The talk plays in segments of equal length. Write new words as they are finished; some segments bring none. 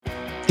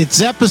It's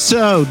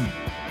episode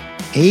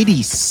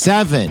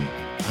 87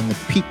 on the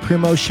Pete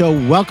Primo Show.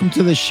 Welcome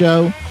to the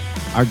show.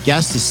 Our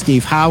guest is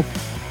Steve Houk.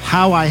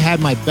 How I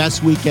had my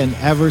best weekend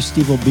ever.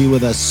 Steve will be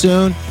with us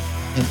soon.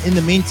 And in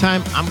the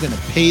meantime, I'm going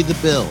to pay the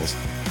bills.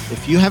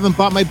 If you haven't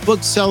bought my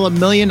book, Sell a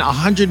Million,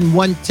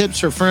 101 Tips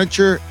for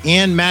Furniture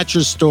and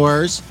Mattress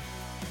Stores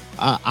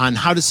on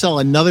how to sell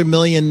another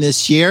million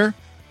this year,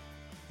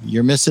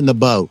 you're missing the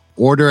boat.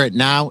 Order it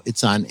now.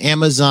 It's on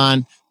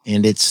Amazon,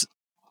 and it's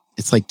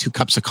like 2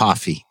 cups of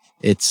coffee.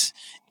 It's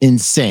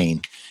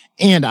insane.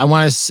 And I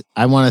want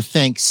to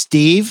thank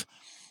Steve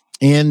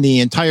and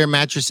the entire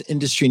Mattress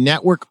Industry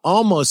Network,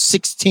 almost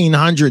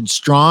 1,600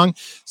 strong.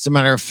 As a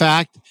matter of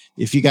fact,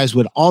 if you guys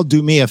would all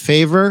do me a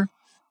favor,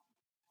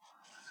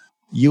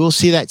 you will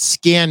see that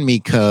Scan Me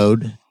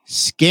code.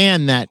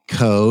 Scan that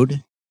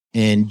code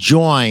and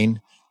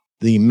join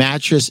the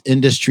Mattress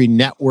Industry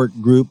Network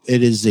group.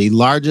 It is the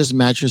largest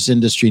mattress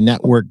industry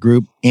network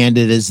group, and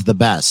it is the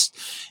best.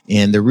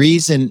 And the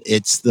reason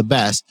it's the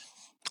best,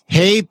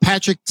 hey,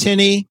 Patrick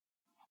Tinney,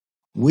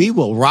 we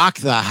will rock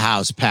the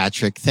house,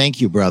 Patrick.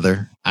 Thank you,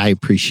 brother. I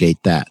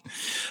appreciate that.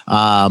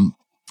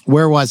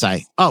 Where was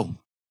I? Oh,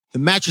 the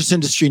Mattress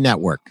Industry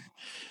Network.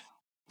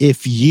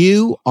 If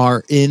you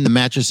are in the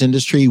mattress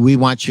industry, we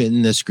want you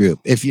in this group.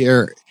 If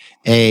you're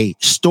a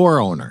store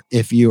owner,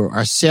 if you are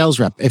a sales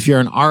rep, if you're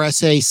an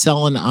RSA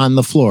selling on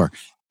the floor,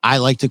 I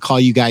like to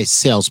call you guys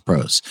sales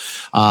pros.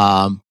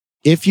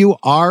 If you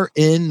are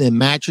in the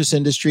mattress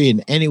industry in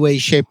any way,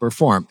 shape, or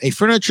form, a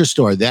furniture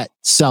store that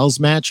sells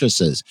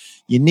mattresses,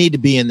 you need to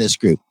be in this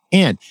group.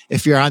 And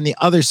if you're on the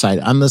other side,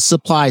 on the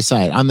supply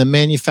side, on the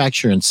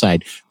manufacturing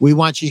side, we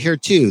want you here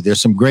too.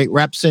 There's some great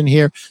reps in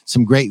here,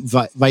 some great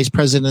vice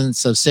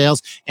presidents of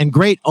sales, and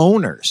great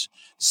owners.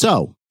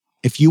 So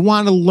if you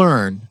want to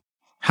learn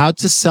how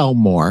to sell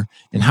more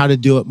and how to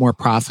do it more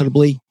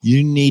profitably,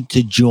 you need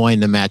to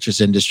join the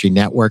Mattress Industry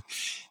Network.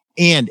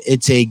 And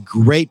it's a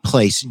great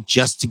place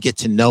just to get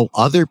to know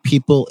other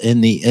people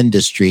in the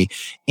industry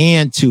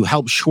and to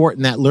help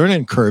shorten that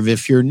learning curve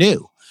if you're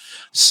new.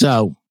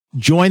 So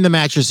join the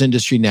Mattress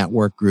Industry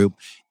Network group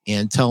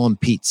and tell them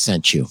Pete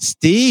sent you.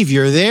 Steve,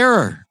 you're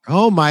there.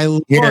 Oh, my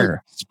Lord.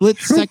 Here. Split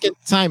second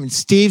time. And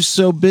Steve's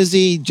so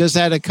busy, just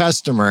had a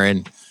customer.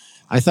 And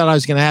I thought I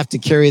was going to have to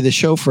carry the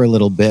show for a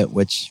little bit,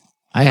 which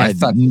I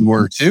thought you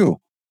were too.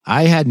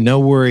 I had no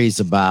worries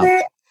about.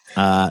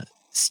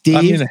 Steve?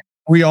 I mean,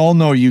 we all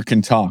know you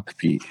can talk,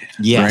 Pete.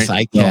 Yes, right?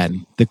 I can. No.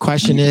 The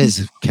question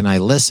is, can I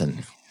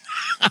listen?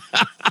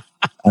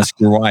 Ask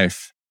your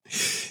wife.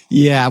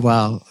 Yeah,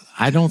 well,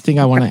 I don't think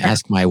I want to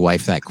ask my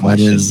wife that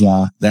question.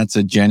 That's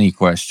a Jenny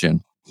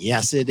question.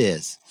 Yes, it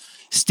is.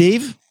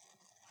 Steve,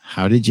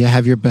 how did you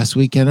have your best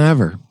weekend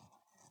ever?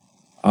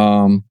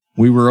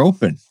 We were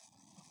open.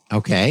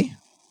 Okay.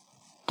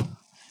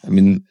 I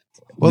mean,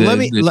 well, let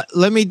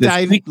me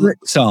dive. The secret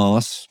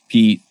sauce,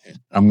 Pete.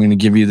 I'm going to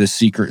give you the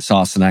secret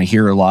sauce, and I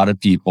hear a lot of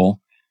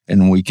people,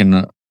 and we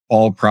can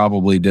all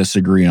probably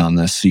disagree on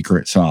this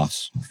secret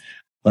sauce.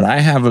 But I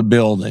have a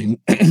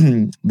building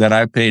that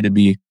I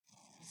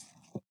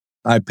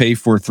pay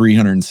for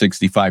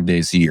 365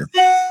 days a year.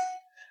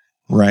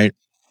 Right?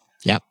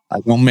 Yep.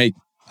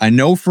 I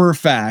know for a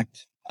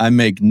fact I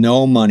make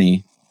no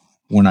money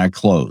when I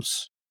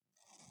close.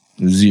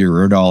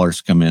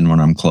 $0 come in when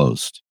I'm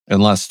closed,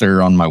 unless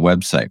they're on my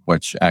website,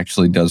 which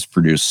actually does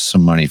produce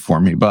some money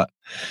for me. But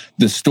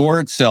the store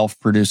itself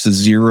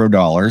produces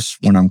 $0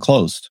 when I'm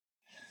closed.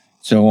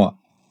 So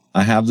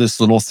I have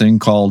this little thing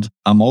called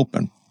I'm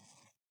open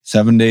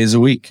 7 days a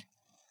week.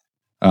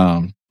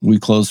 We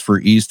close for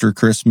Easter,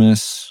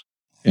 Christmas,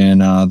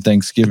 and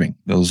Thanksgiving.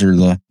 Those are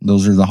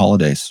the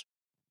holidays.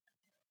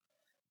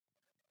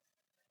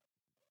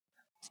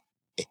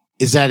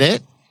 Is that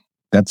it?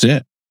 That's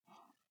it.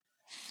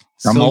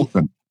 I'm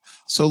open.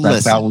 So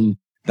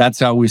that's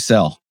how we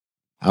sell.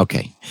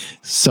 Okay.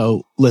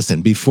 So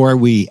listen, before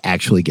we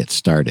actually get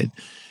started,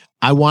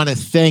 I want to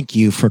thank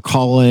you for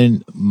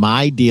calling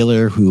my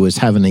dealer who was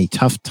having a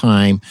tough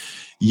time.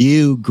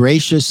 You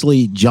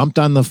graciously jumped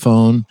on the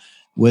phone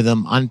with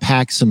him,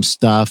 unpacked some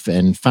stuff,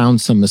 and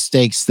found some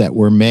mistakes that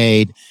were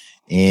made,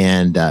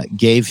 and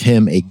gave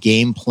him a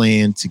game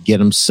plan to get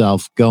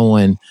himself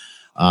going,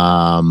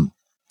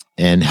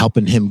 and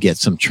helping him get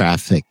some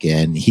traffic.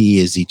 And he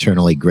is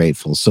eternally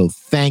grateful. So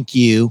thank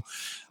you.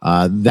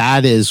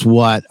 That is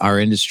what our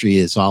industry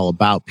is all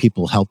about,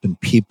 people helping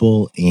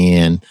people.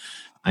 And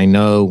I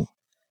know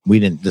we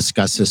didn't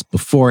discuss this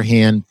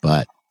beforehand,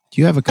 but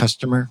do you have a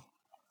customer?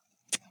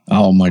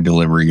 Oh, my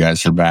delivery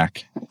guys are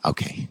back.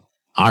 Okay.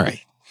 All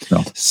right.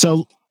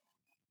 So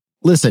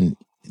listen,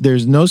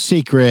 there's no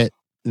secret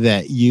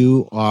that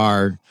you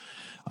are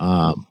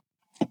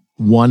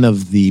one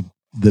of the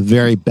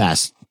very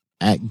best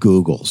at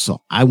Google.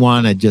 So I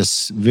want to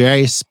just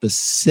very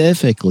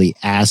specifically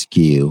ask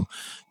you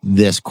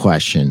this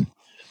question.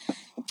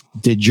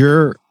 Did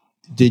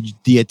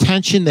the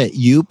attention that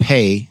you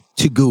pay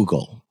to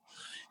Google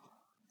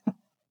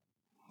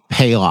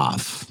pay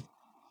off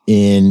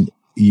in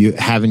you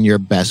having your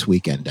best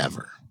weekend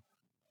ever?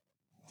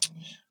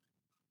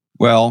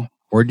 Well,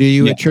 or do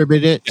you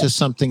attribute it to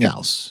something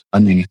else? I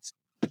mean,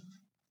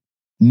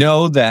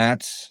 know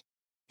that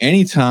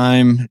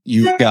anytime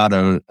you've got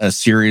a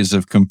series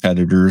of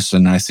competitors,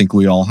 and I think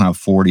we all have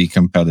 40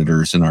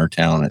 competitors in our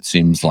town, it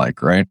seems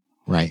like, right?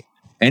 Right.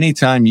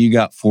 Anytime you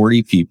got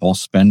 40 people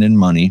spending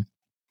money,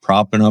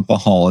 propping up a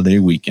holiday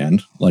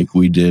weekend like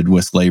we did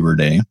with Labor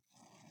Day,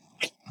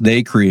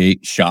 they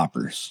create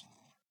shoppers.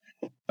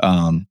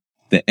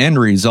 The end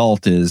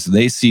result is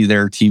they see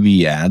their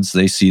TV ads,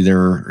 they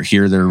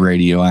hear their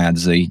radio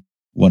ads,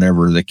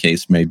 whatever the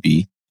case may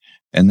be,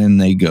 and then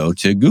they go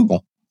to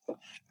Google.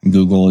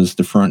 Google is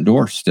the front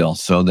door still.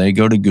 So they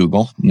go to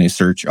Google and they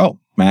search,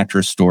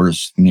 mattress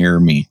stores near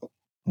me,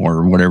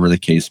 or whatever the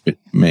case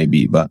may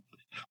be. But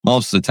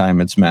most of the time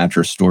it's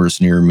mattress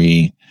stores near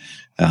me,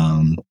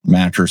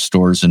 mattress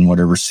stores in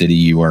whatever city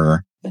you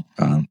are.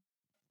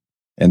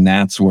 And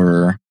that's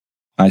where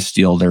I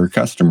steal their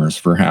customers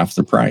for half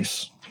the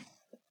price.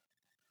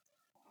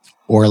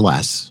 Or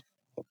less.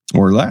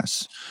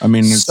 I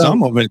mean,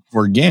 some of it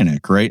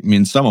organic, right? I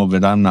mean, some of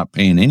it I'm not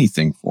paying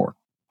anything for.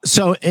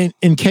 So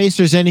in case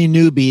there's any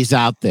newbies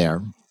out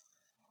there,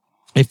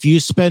 if you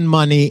spend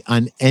money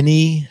on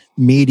any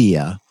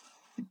media,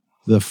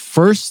 the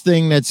first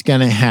thing that's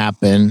going to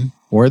happen,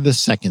 or the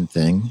second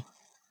thing,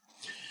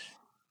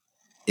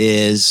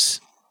 is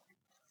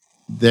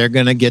they're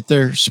going to get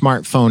their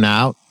smartphone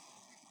out.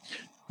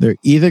 They're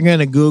either going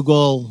to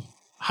Google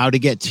how to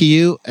get to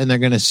you and they're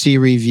going to see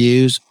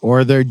reviews,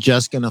 or they're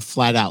just going to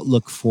flat out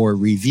look for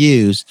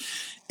reviews.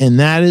 And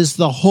that is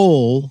the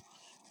hole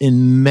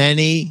in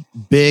many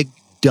big,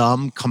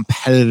 dumb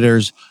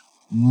competitors'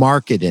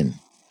 marketing.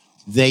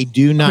 They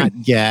do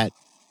not get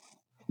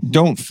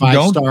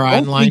five-star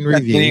online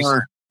reviews. They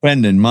are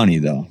spending money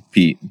though,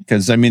 Pete,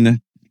 because I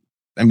mean,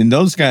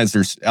 those guys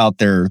are out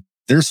there.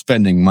 They're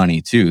spending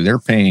money too. They're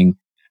paying.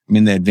 I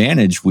mean, the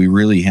advantage we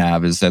really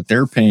have is that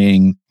they're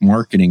paying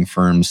marketing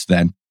firms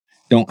that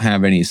don't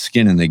have any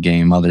skin in the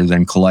game other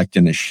than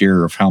collecting a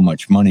share of how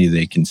much money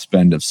they can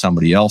spend of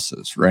somebody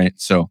else's, right?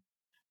 So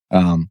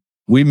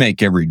we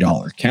make every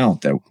dollar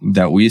count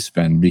that we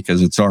spend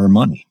because it's our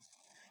money.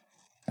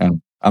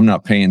 I'm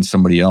not paying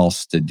somebody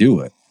else to do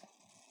it.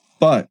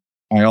 But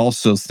I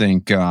also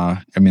think,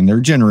 they're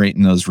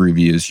generating those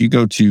reviews. You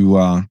go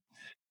to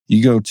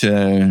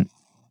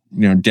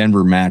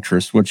Denver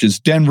Mattress, which is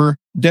Denver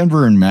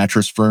and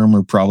Mattress Firm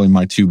are probably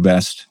my two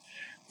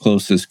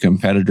closest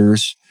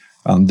competitors.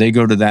 They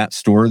go to that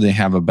store. They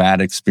have a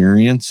bad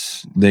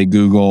experience. They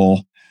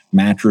Google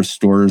mattress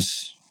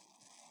stores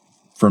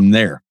from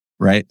there,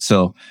 right?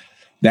 So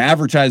the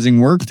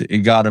advertising worked. It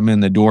got them in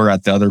the door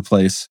at the other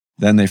place.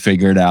 Then they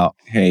figured out,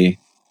 hey,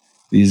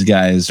 these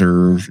guys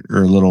are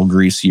a little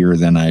greasier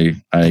than I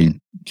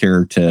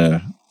care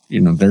to,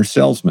 they're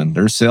salesmen.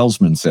 They're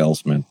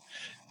salesmen.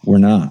 We're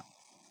not.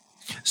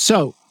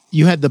 So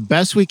you had the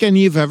best weekend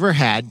you've ever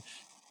had.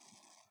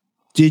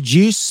 Did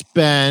you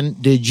spend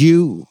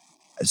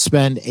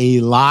a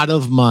lot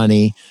of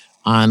money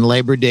on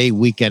Labor Day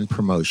weekend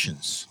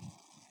promotions?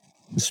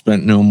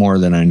 Spent no more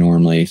than I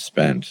normally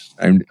spend.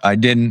 I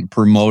didn't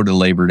promote a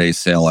Labor Day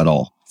sale at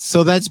all.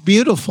 So that's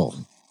beautiful.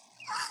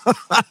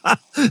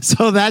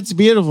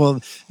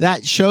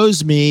 That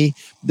shows me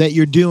that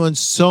you're doing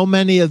so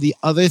many of the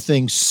other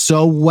things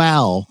so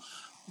well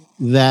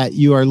that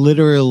you are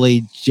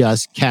literally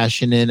just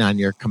cashing in on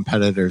your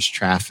competitors'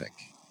 traffic.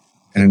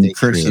 And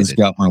Chris has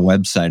got my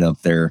website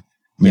up there.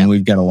 I mean,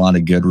 we've got a lot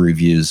of good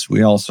reviews.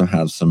 We also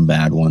have some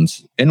bad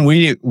ones. And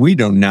we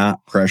do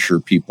not pressure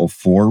people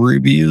for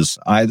reviews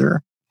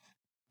either.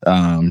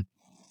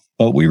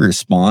 But we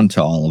respond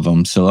to all of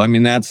them. So, I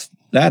mean, that's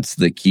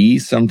the key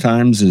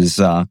sometimes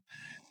is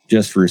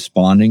just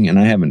responding. And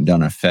I haven't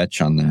done a fetch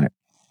on that.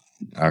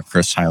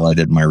 Chris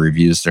highlighted my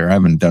reviews there. I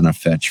haven't done a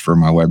fetch for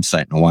my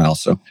website in a while.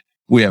 So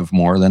we have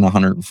more than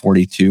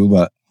 142,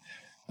 but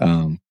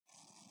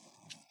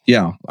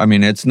I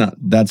mean,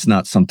 that's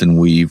not something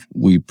we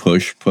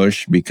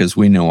push because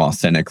we know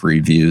authentic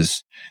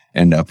reviews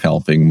end up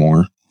helping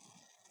more.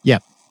 Yeah.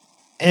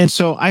 And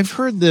so I've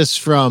heard this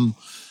from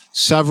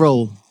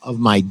several of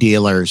my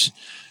dealers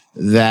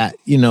that,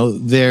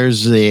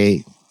 there's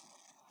a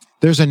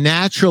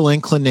natural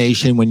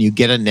inclination when you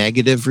get a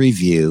negative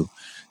review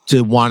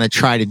to want to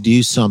try to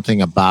do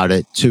something about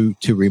it, to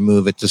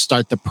remove it, to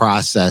start the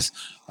process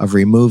of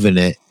removing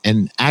it.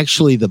 And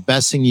actually the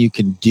best thing you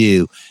can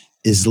do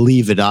is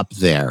leave it up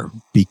there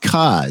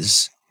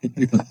because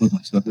do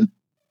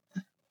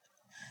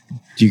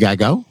you gotta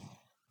go?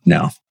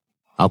 No.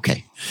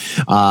 Okay.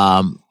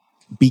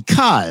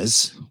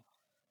 Because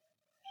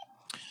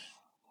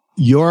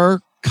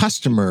your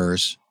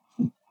customers,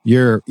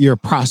 your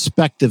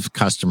prospective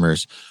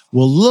customers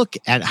will look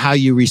at how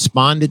you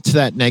responded to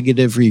that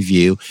negative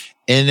review.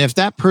 And if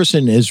that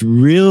person is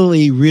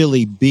really,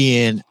 really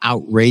being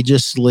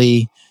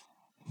outrageously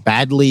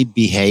badly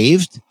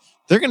behaved,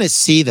 they're going to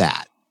see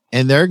that.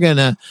 And they're going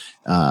to,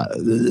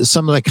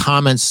 some of the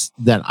comments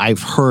that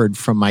I've heard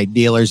from my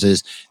dealers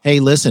is, hey,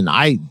 listen,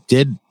 I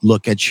did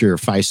look at your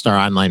 5-star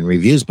online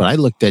reviews, but I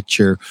looked at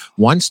your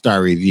 1-star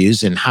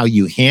reviews and how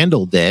you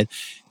handled it.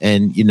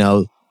 And,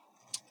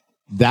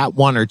 that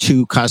one or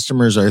two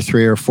customers or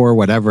three or four,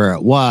 whatever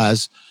it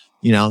was,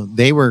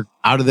 they were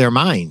out of their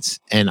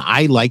minds. And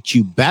I liked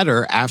you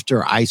better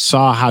after I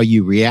saw how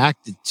you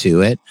reacted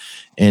to it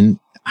and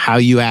how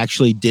you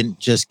actually didn't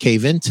just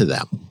cave into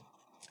them,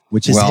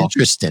 which is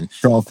interesting.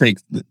 So I'll take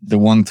the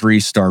 1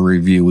 3-star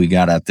review we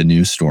got at the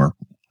news store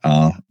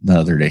the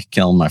other day,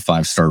 killing my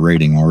 5-star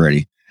rating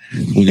already.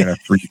 We got a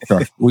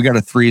 3-star. We got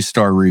a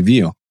 3-star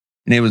review,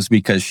 and it was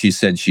because she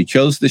said she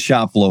chose to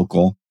shop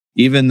local,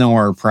 even though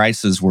our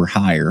prices were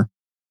higher,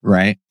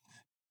 right?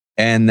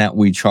 And that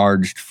we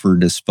charged for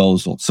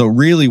disposal. So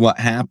really, what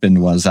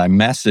happened was I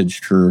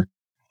messaged her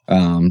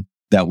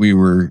that we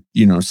were,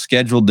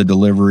 scheduled the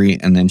delivery,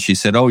 and then she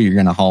said, "Oh, you're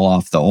going to haul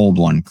off the old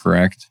one,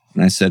 correct?"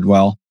 And I said,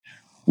 "Well,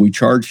 we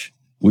charge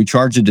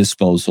a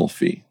disposal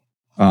fee,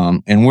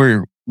 and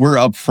we're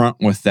upfront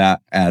with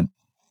that at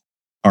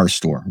our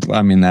store.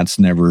 I mean, that's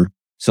never."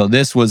 So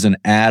this was an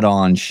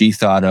add-on she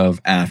thought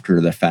of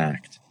after the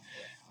fact.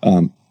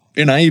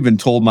 And I even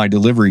told my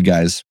delivery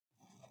guys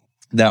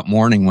that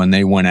morning when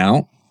they went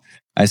out,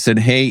 I said,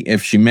 "Hey,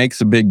 if she makes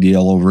a big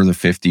deal over the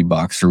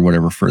 $50 or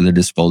whatever for the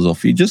disposal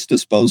fee, just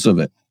dispose of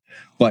it."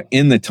 But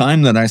in the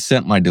time that I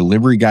sent my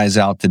delivery guys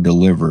out to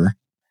deliver,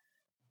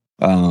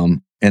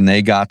 and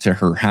they got to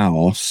her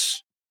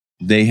house,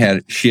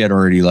 she had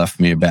already left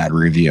me a bad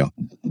review.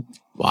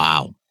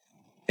 Wow.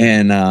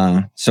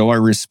 And so I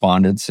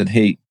responded, said,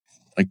 "Hey,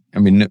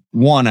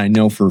 one, I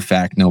know for a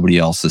fact nobody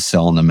else is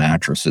selling the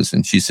mattresses."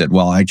 And she said,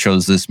 "Well, I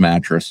chose this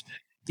mattress,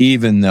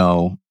 even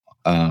though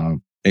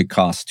it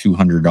costs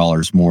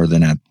 $200 more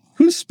than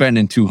who's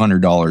spending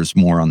 $200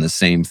 more on the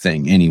same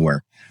thing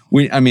anywhere?"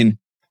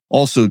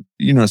 Also,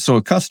 so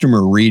a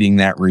customer reading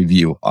that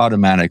review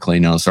automatically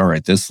knows, all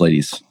right, this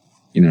lady's,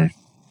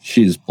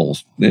 she's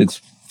bullshit.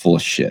 It's full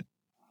of shit.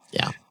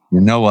 Yeah.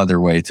 No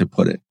other way to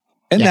put it.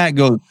 And that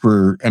goes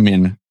for,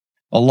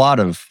 a lot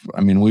of,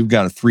 we've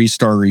got a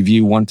 3-star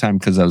review one time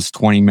because I was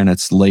 20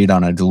 minutes late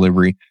on a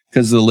delivery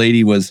because the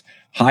lady was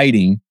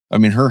hiding.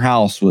 Her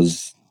house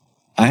was,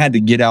 I had to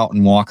get out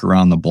and walk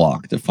around the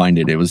block to find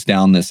it. It was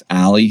down this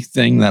alley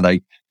thing that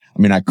I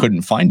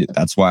couldn't find it.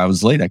 That's why I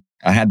was late.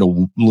 I had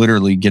to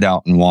literally get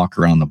out and walk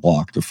around the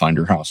block to find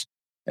her house.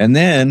 And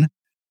then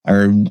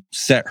I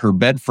set her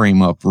bed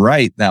frame up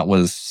right. That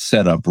was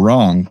set up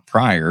wrong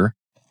prior.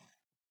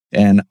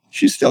 And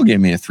she still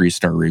gave me a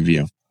 3-star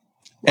review.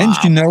 Wow. And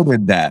she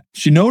noted that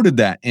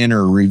in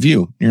her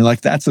review. And you're like,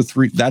 that's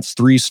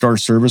 3-star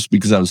service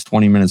because I was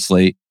 20 minutes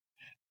late.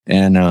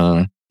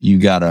 And you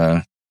got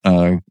I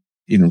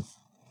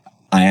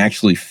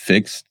actually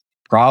fixed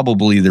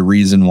probably the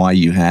reason why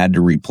you had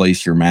to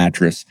replace your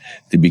mattress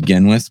to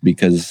begin with,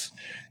 because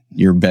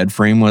your bed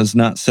frame was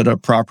not set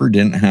up proper,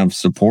 didn't have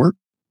support.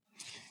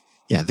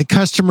 Yeah, the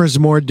customer's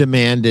more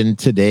demanding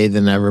today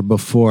than ever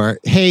before.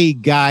 Hey,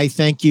 Guy,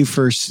 thank you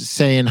for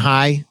saying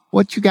hi.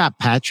 What you got,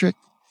 Patrick?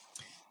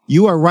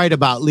 You are right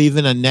about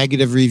leaving a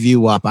negative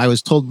review up. I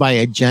was told by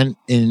a gent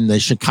in the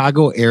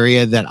Chicago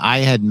area that I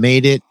had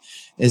made it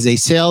as a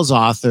sales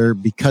author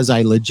because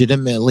I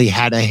legitimately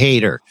had a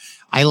hater.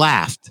 I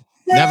laughed.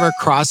 Never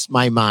crossed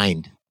my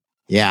mind.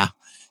 Yeah.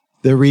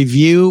 The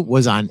review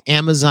was on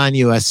Amazon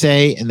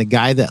USA, and the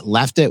guy that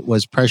left it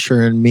was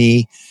pressuring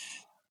me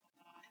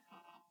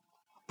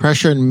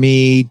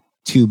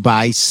to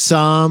buy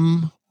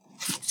some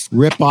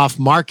rip-off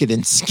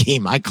marketing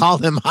scheme. I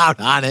called him out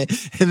on it,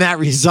 and that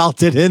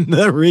resulted in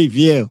the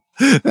review.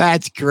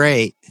 That's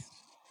great.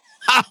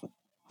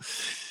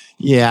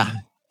 Yeah.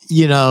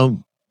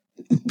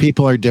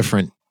 People are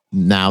different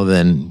now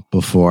than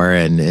before,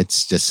 and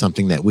it's just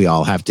something that we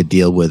all have to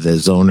deal with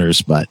as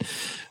owners. But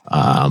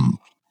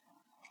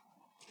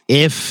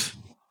if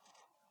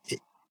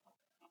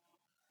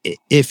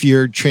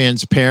you're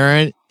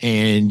transparent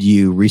and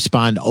you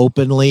respond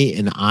openly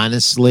and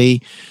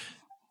honestly,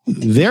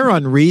 their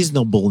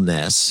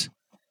unreasonableness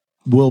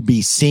will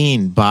be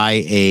seen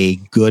by a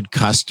good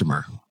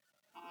customer.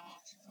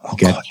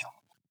 Okay.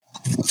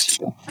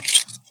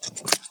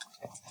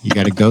 You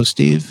got to go,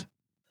 Steve?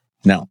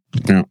 No.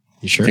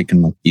 You sure?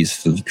 Taking my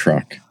keys to the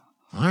truck.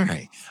 All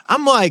right.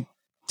 I'm like,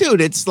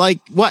 dude, it's like,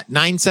 what,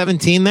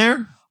 9:17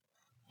 there?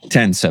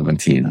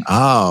 10:17.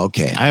 Oh,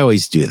 okay. I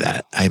always do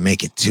that. I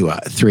make it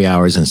 3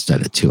 hours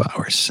instead of 2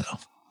 hours.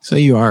 So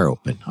you are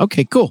open.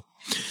 Okay, cool.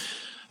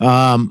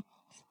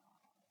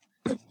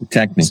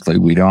 Technically,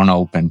 we don't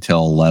open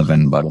till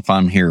 11, but if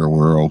I'm here,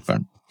 we're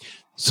open.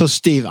 So,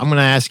 Steve, I'm going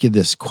to ask you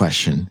this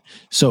question.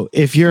 So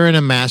if you're in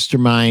a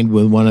mastermind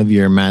with one of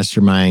your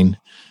mastermind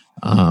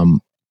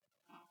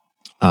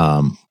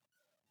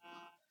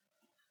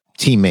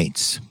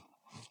teammates,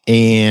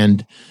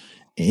 and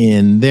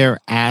they're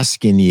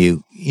asking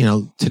you,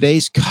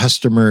 today's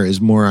customer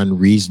is more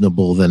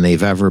unreasonable than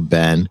they've ever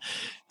been.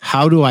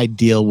 How do I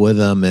deal with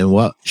them, and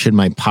what should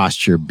my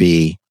posture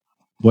be?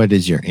 What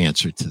is your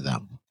answer to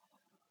them?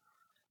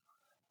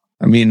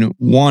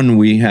 One,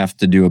 we have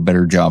to do a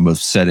better job of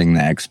setting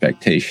the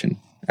expectation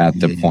at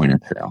the point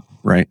of sale,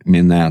 right?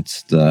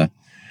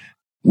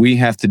 We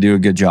have to do a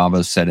good job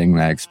of setting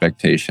the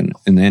expectation,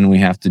 and then we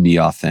have to be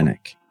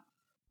authentic.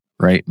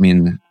 right? I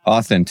mean,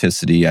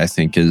 authenticity, I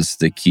think, has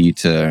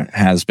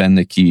been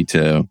the key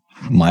to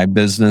my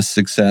business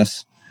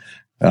success.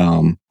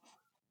 But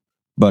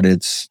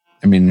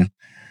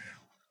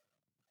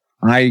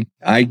I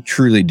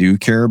truly do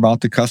care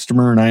about the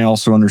customer, and I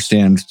also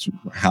understand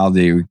how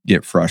they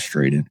get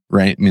frustrated,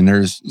 right? I mean,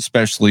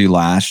 especially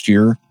last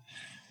year,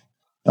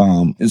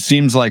 it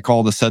seems like all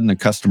of a sudden the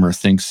customer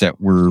thinks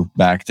that we're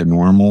back to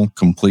normal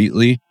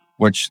completely,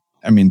 which,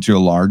 to a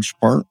large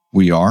part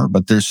we are,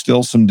 but there's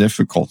still some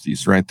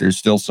difficulties, right? There's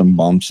still some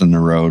bumps in the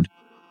road,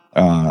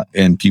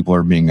 and people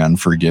are being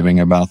unforgiving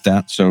about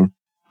that. So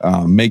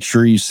make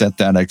sure you set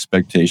that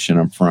expectation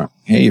up front.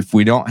 Hey, if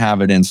we don't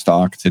have it in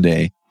stock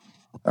today,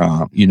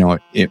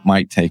 it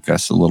might take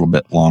us a little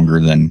bit longer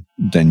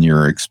than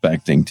you're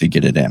expecting to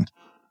get it in.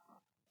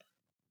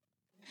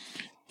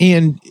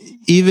 And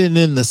even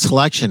in the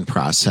selection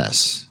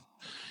process,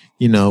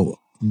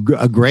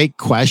 a great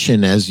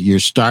question as you're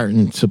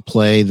starting to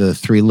play the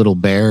Three Little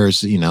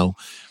Bears, and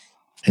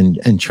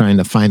trying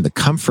to find the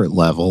comfort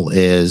level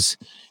is,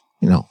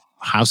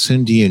 how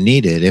soon do you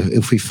need it?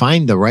 If we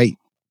find the right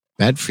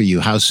bed for you,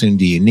 how soon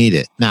do you need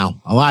it?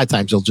 Now, a lot of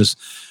times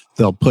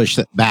they'll push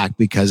it back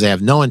because they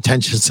have no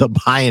intentions of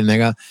buying. They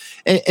go,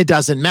 it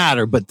doesn't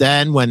matter. But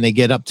then when they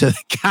get up to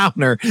the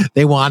counter,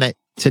 they want it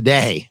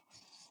today.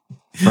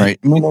 Right.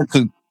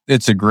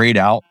 It's a great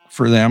out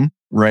for them,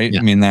 right?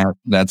 Yeah.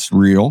 That's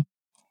real.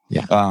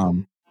 Yeah.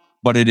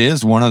 But it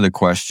is one of the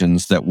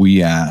questions that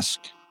we ask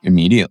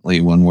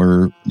immediately when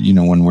we're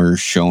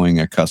showing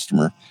a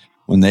customer.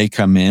 When they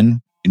come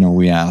in,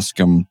 we ask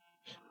them,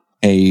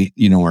 hey,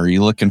 are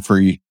you looking for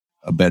a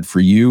bed for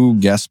you,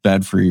 guest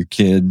bed for your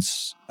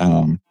kids?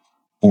 And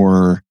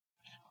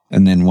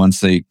then once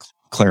they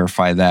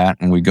clarify that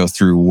and we go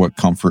through what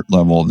comfort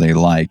level they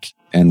like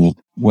and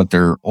what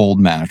their old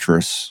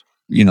mattress,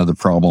 the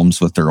problems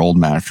with their old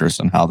mattress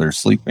and how they're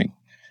sleeping.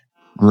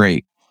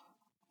 Great.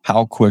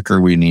 How quick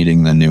are we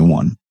needing the new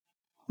one?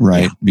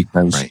 Right. Yeah,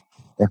 because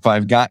if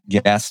I've got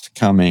guests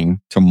coming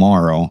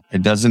tomorrow,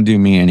 it doesn't do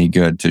me any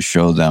good to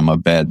show them a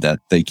bed that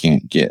they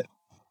can't get.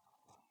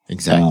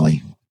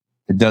 Exactly.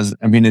 It does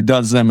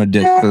them a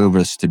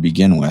disservice to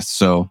begin with.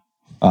 So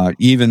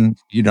even,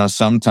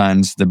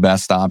 sometimes the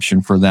best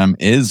option for them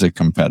is a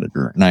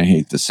competitor. And I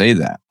hate to say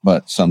that,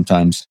 but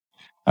sometimes,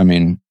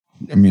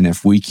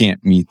 if we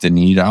can't meet the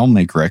need, I'll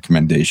make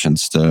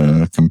recommendations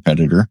to a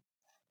competitor.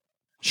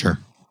 Sure.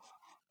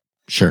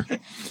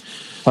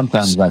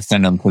 Sometimes I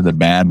send them to the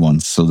bad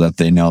ones so that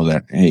they know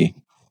that, hey,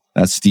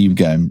 that Steve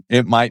guy,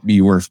 it might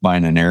be worth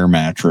buying an air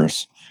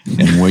mattress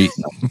and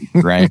waiting,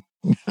 right?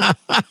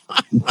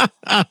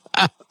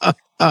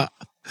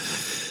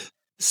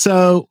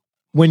 So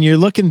when you're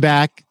looking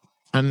back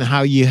on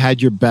how you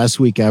had your best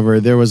week ever,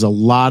 there was a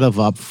lot of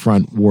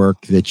upfront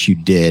work that you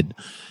did,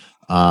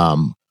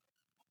 that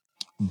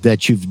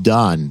you've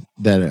done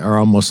that are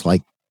almost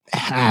like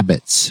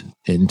habits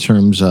in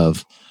terms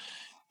of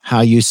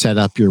how you set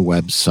up your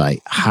website,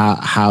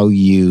 how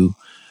you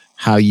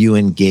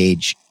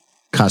engage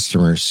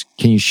customers.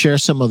 Can you share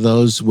some of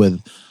those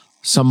with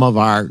some of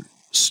our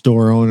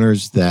store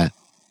owners that,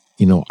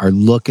 are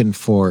looking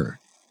for,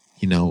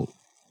 an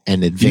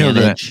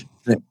advantage?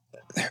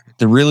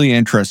 The really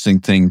interesting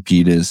thing,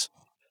 Pete, is,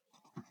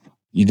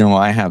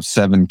 I have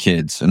 7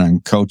 kids and I'm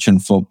coaching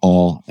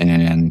football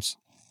and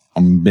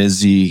I'm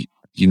busy,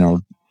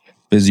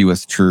 busy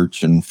with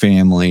church and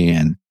family.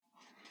 And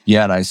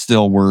yet I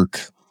still work,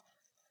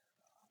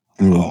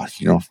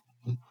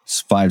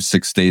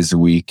 5-6 days a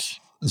week,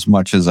 as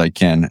much as I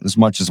can, as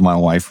much as my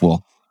wife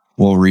will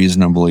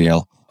reasonably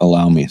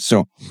allow me.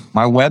 So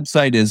my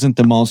website isn't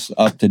the most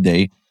up to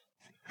date.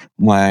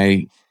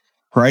 My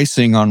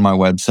pricing on my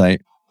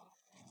website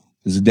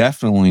is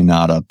definitely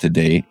not up to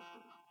date,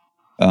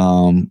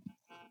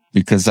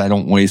 because I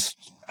don't waste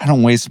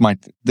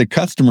the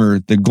customer.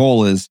 The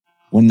goal is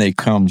when they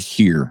come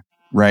here,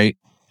 right?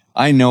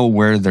 I know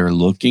where they're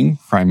looking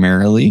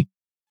primarily.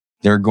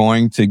 They're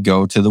going to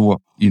go to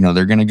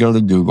they're going to go to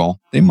Google.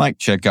 They might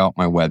check out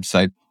my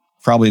website.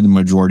 Probably the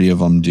majority of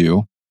them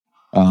do.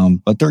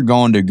 But they're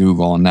going to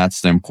Google, and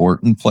that's the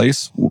important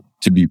place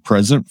to be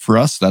present for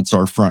us. That's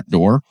our front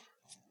door.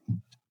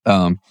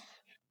 And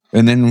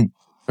then,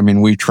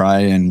 we try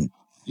and,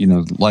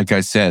 like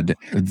I said,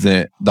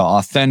 the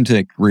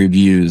authentic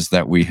reviews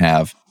that we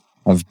have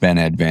been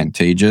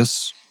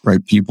advantageous,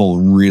 right? People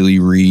really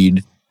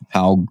read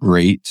how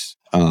great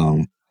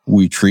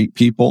we treat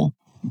people.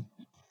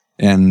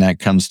 And that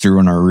comes through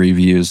in our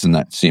reviews, and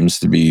that seems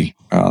to be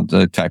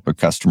the type of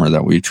customer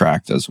that we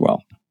attract as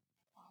well.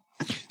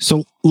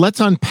 So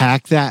let's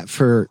unpack that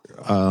for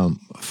a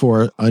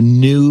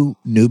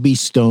newbie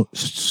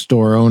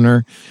store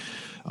owner.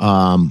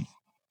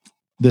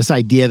 This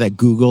idea that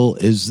Google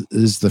is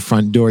the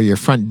front door. Your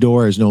front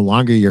door is no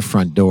longer your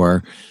front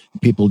door.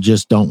 People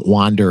just don't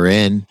wander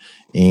in.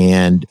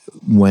 And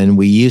when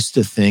we used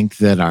to think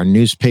that our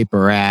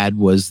newspaper ad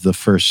was the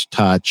first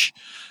touch,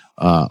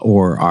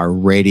 or our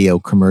radio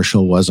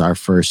commercial was our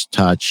first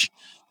touch,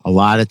 a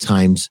lot of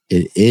times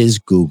it is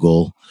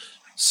Google.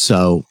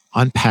 So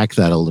unpack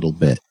that a little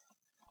bit.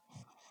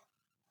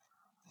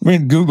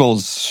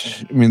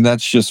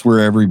 That's just where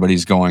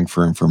everybody's going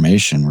for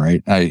information,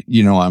 right?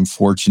 I'm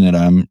fortunate.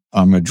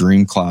 I'm a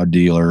Dream Cloud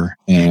dealer,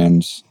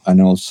 and I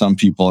know some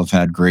people have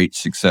had great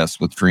success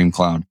with Dream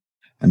Cloud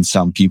and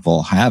some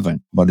people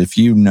haven't. But if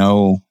you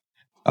know,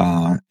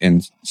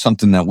 and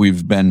something that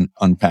we've been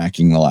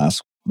unpacking the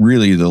last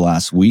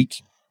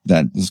week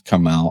that has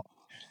come out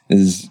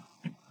is,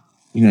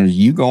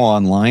 you go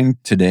online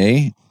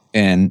today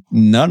and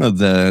none of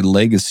the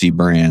legacy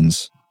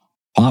brands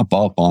pop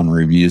up on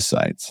review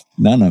sites.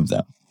 None of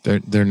them.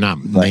 They're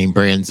not main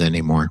brands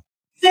anymore.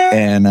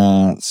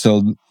 And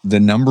so the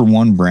number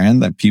one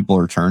brand that people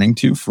are turning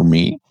to for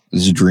me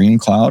is Dream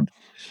Cloud.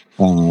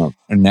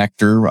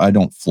 Nectar. I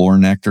don't floor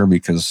Nectar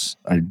because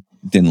I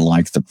didn't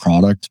like the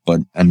product,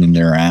 but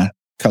their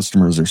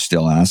customers are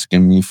still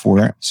asking me for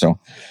it. So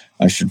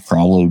I should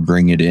probably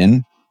bring it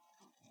in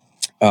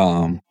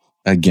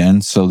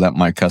again so that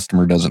my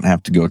customer doesn't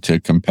have to go to a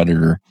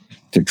competitor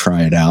to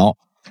try it out.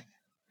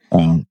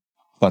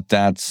 But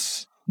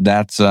it's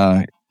they're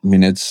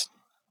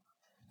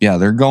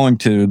going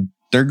to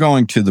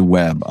the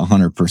web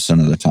 100%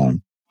 of the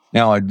time.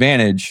 Now,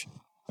 Advantage,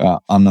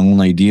 I'm the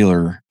only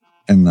dealer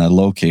and the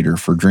locator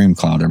for Dream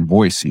Cloud in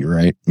Boise,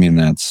 right?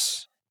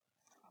 That's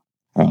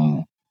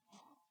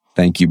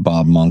thank you,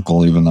 Bob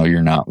Munkle, even though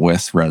you're not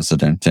with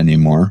Resident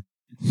anymore,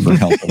 for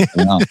helping me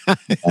out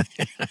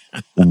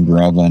and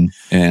grubbing.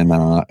 And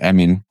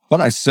but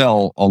I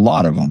sell a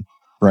lot of them,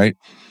 right?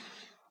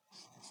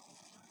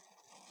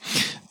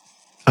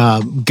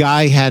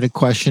 Guy had a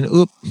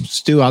question.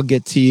 Stu, I'll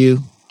get to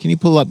you. Can you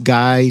pull up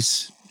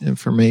Guy's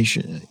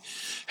information?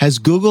 Has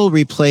Google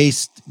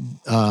replaced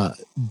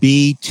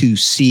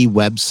B2C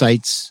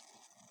websites?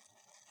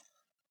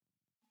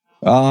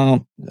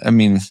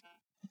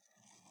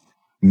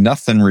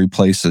 Nothing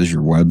replaces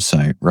your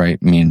website, right?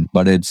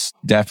 But it's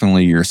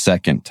definitely your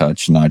second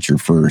touch, not your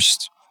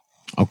first.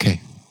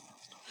 Okay.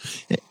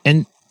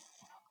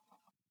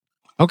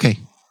 Okay.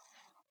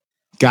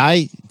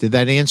 Guy, did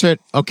that answer it?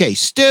 Okay,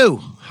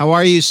 Stu. How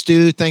are you,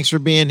 Stu? Thanks for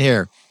being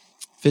here.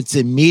 If it's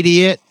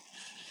immediate,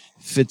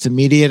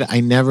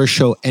 I never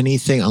show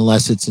anything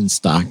unless it's in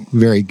stock.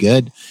 Very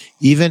good.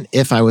 Even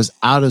if I was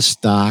out of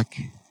stock,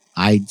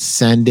 I'd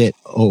send it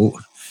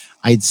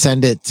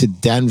to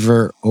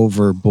Denver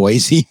over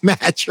Boise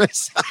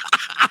mattress.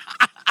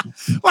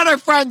 What are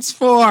friends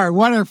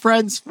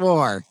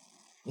for?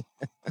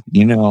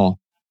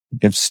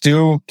 If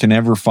Stu can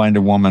ever find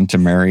a woman to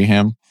marry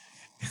him,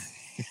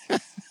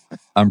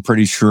 I'm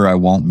pretty sure I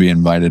won't be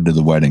invited to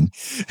the wedding.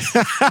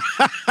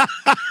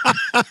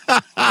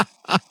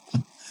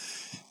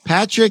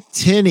 Patrick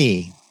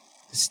Tinney,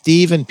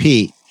 Steve and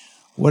Pete,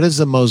 what is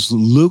the most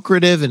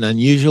lucrative and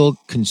unusual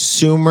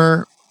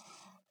consumer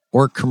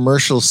or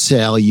commercial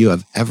sale you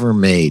have ever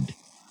made?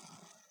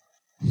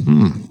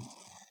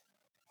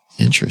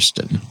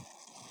 Interesting.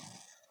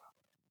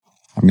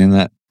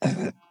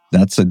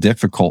 That's a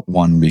difficult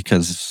one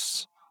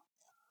because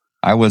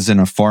I was in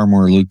a far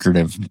more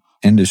lucrative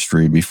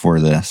industry before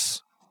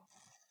this.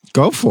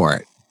 Go for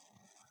it.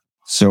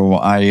 So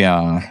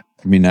I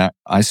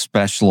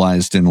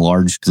specialized in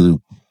large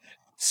group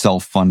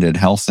self-funded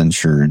health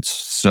insurance.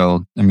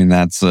 So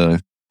it's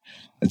a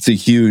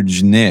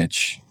huge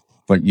niche,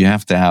 but you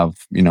have to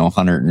have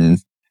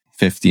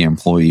 150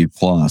 employee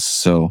plus.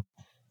 So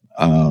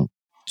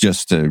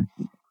just to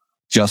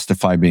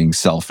justify being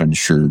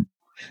self-insured.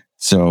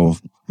 So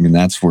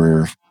that's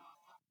where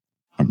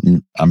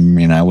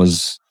I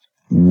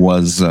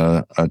was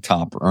a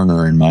top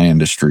earner in my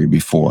industry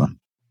before.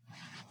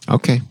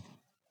 Okay.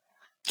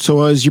 So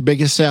what was your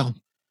biggest sale?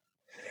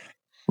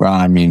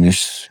 Well,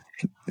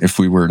 if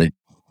we were to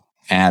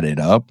add it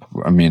up,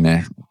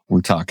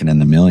 we're talking in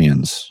the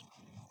millions.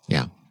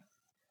 Yeah.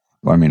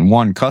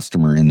 One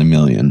customer in the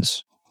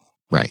millions.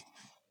 Right.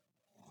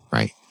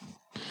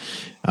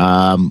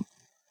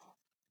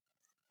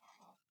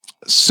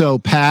 So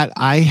Pat,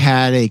 I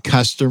had a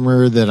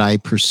customer that I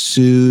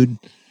pursued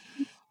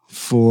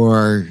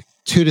for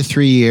 2 to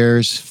 3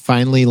 years,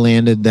 finally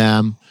landed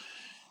them.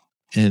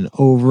 And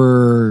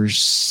over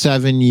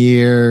 7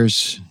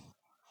 years,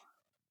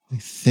 I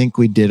think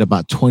we did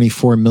about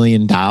 $24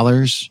 million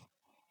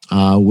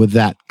with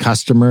that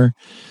customer.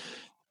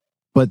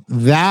 But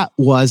that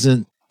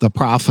wasn't the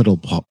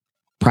profitable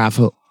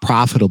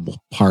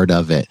part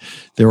of it.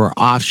 There were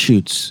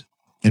offshoots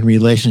and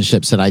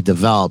relationships that I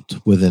developed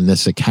within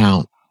this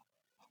account.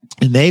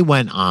 And they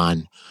went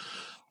on.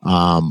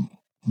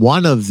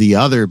 One of the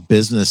other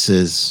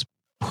businesses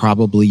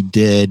probably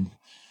did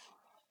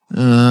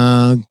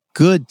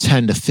good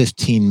 $10 to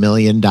 $15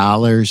 million.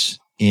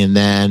 And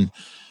then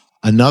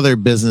another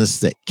business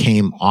that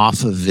came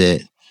off of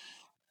it,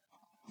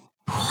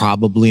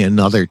 probably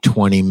another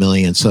 20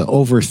 million. So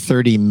over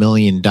 $30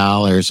 million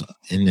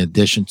in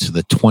addition to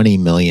the 20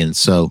 million.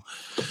 So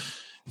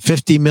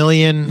 50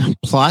 million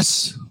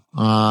plus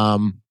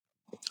on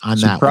so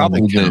that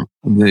probably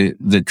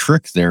the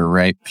trick there,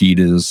 right, Pete,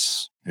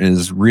 is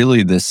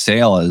really the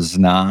sale is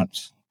not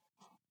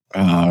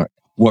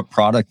what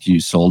product you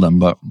sold them,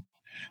 but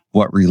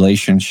what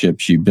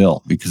relationships you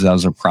built, because that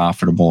was a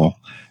profitable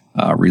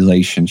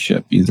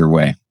relationship either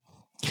way.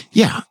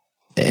 Yeah.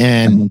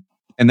 And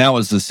that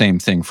was the same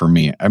thing for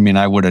me. I mean,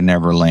 I would have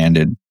never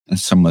landed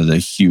some of the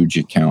huge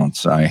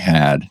accounts I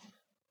had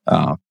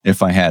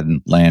if I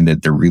hadn't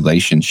landed the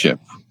relationship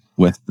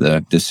with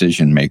the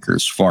decision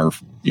makers far,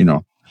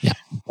 in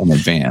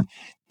advance.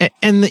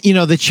 And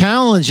the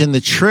challenge and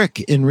the trick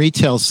in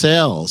retail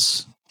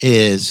sales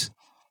is,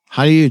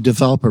 how do you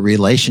develop a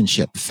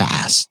relationship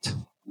fast?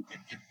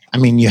 I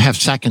mean, you have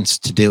seconds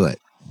to do it.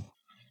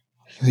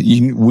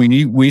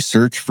 We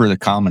search for the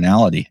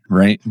commonality,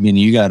 right? I mean,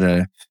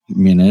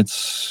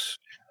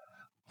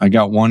 I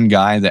got one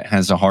guy that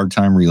has a hard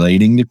time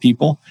relating to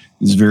people.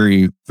 He's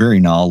very, very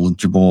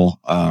knowledgeable.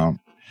 And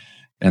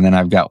then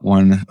I've got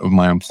one of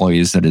my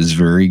employees that is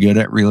very good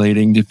at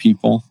relating to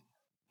people.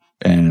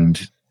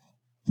 And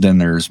then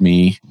there's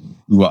me,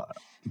 who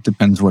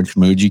depends which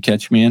mood you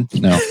catch me in.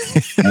 No.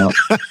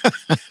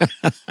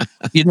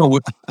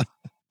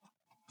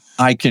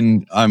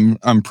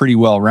 I'm pretty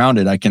well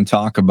rounded. I can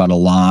talk about a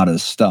lot of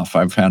stuff.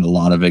 I've had a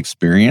lot of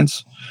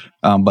experience.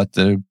 But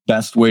the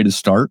best way to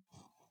start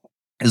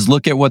is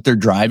look at what they're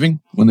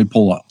driving when they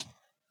pull up.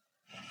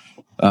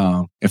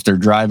 If they're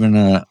driving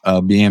a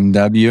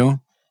BMW,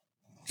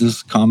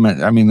 just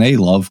comment. I mean, they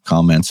love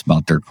comments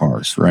about their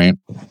cars, right?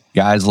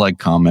 Guys like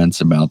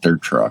comments about their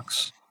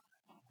trucks.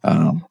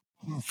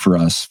 For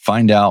us,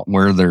 find out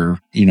where they're,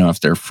 if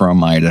they're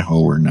from Idaho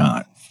or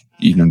not.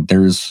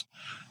 There's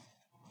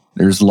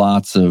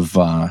lots of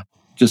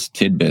just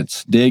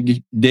tidbits.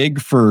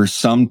 Dig for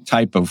some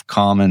type of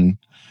common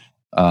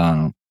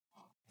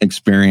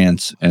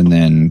experience and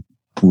then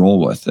roll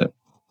with it.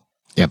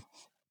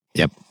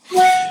 Yep.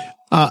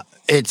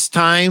 It's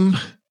time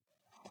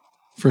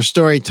for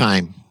story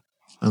time,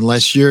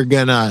 unless you're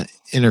gonna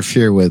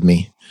interfere with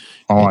me.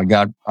 Oh,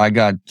 I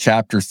got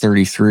chapter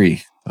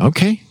 33.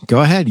 Okay,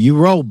 go ahead. You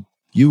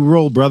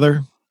roll,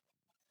 brother.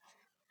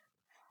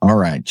 All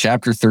right,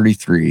 chapter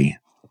 33.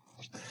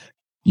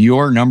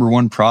 Your number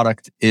one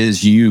product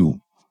is you.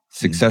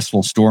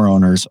 Successful store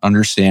owners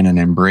understand and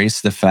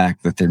embrace the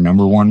fact that their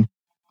number one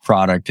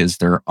product is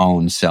their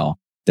own self.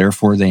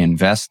 Therefore, they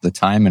invest the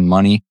time and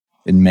money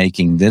in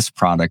making this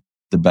product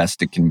the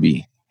best it can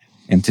be.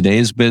 In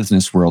today's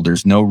business world,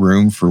 there's no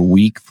room for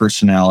weak,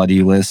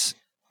 personality-less,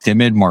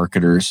 timid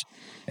marketers,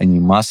 and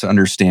you must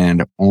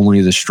understand only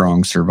the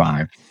strong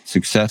survive.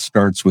 Success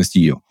starts with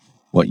you,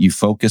 what you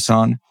focus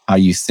on, how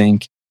you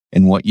think,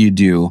 and what you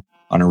do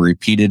on a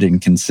repeated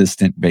and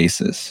consistent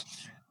basis.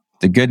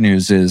 The good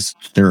news is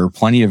there are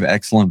plenty of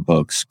excellent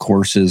books,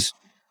 courses,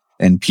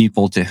 and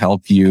people to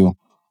help you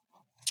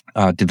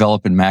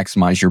develop and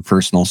maximize your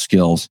personal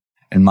skills.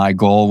 And my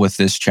goal with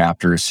this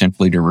chapter is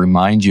simply to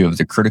remind you of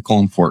the critical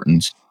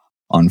importance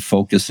on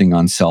focusing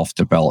on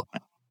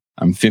self-development.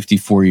 I'm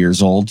 54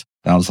 years old.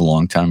 That was a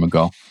long time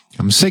ago.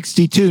 I'm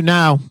 62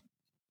 now.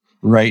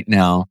 Right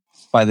now,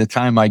 by the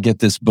time I get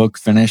this book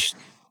finished,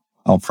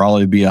 I'll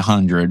probably be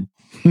 100.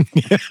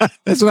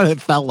 That's what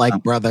it felt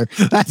like, brother.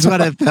 That's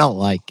what it felt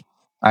like.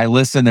 I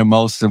listen to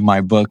most of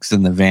my books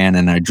in the van,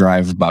 and I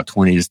drive about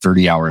 20 to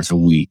 30 hours a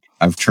week.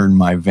 I've turned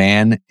my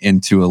van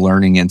into a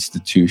learning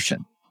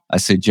institution. I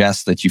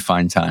suggest that you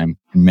find time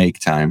and make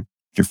time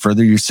to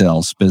further your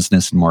sales,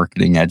 business, and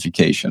marketing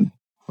education.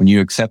 When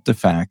you accept the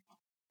fact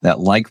that,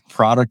 like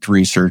product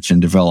research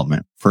and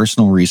development,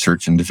 personal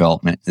research and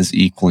development is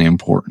equally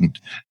important,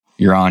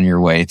 you're on your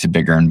way to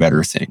bigger and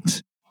better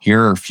things.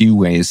 Here are a few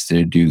ways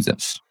to do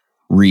this.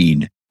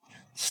 Read,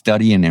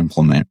 study, and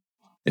implement.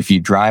 If you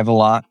drive a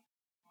lot,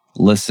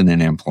 listen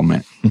and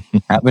implement.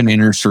 Have an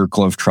inner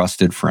circle of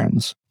trusted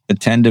friends.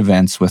 Attend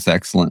events with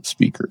excellent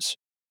speakers.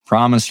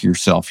 Promise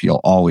yourself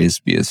you'll always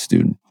be a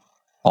student.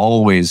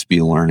 Always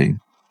be learning.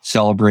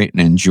 Celebrate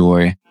and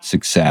enjoy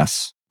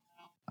success,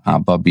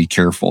 but be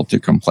careful to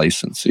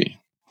complacency.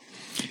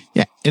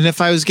 Yeah, and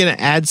if I was going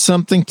to add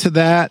something to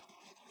that,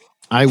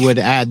 I would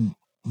add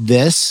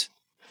this.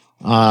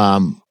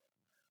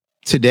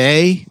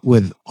 Today,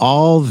 with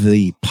all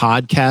the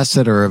podcasts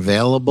that are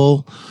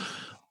available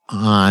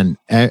on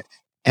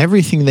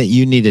everything that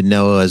you need to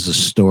know as a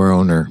store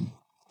owner,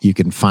 you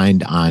can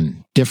find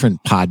on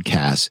different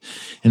podcasts.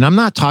 And I'm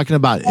not talking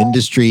about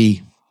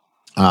industry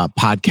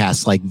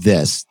podcasts like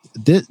this.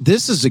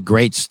 This is a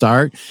great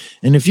start.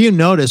 And if you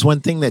notice,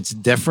 one thing that's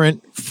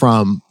different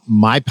from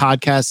my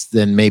podcast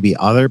than maybe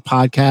other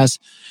podcasts,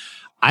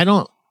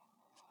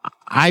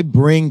 I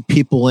bring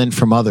people in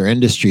from other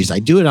industries. I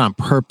do it on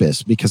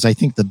purpose because I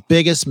think the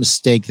biggest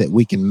mistake that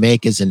we can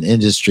make as an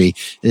industry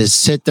is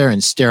sit there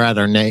and stare at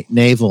our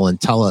navel and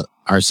tell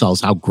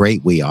ourselves how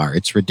great we are.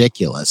 It's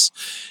ridiculous.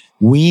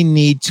 We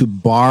need to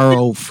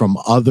borrow from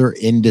other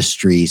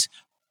industries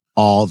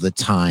all the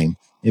time.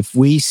 If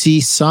we see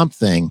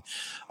something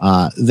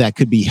that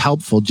could be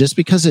helpful, just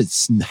because it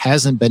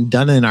hasn't been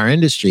done in our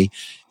industry,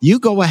 you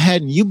go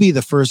ahead and you be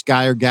the first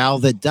guy or gal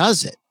that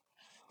does it.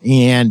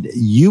 And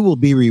you will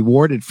be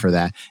rewarded for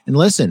that. And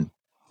listen,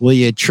 will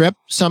you trip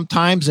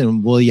sometimes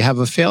and will you have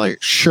a failure?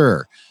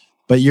 Sure.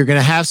 but you're going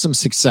to have some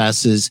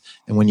successes.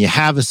 And when you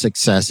have a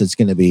success, it's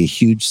going to be a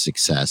huge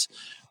success.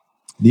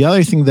 The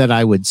other thing that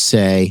I would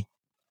say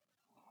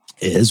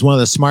is one of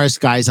the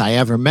smartest guys I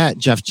ever met,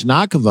 Jeff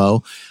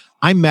Janakovo.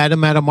 I met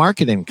him at a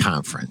marketing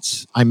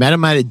conference. I met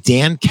him at a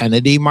Dan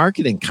Kennedy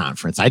marketing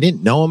conference. I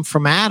didn't know him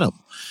from Adam.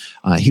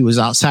 He was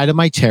outside of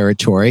my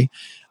territory.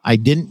 I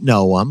didn't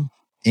know him.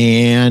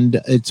 And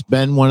it's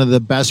been one of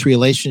the best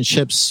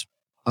relationships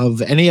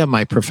of any of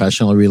my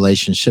professional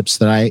relationships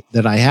that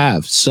I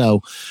have.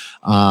 So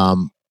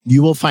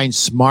you will find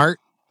smart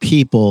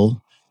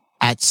people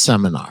at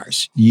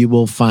seminars. You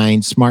will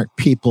find smart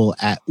people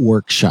at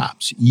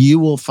workshops. You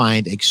will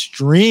find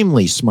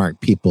extremely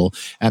smart people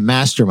at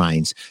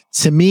masterminds.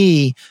 To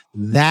me,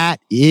 that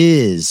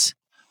is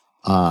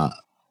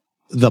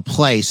the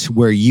place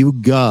where you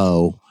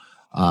go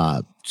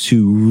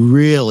to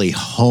really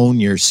hone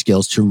your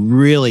skills, to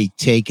really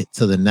take it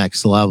to the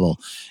next level.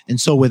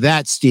 And so with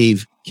that,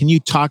 Steve, can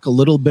you talk a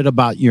little bit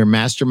about your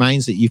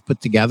masterminds that you've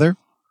put together?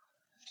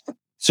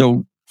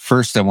 So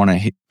first, I want to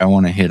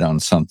hit on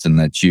something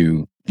that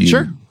you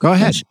sure, go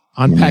ahead.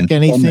 Unpack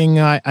anything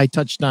I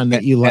touched on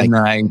that you like. And the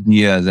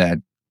idea that,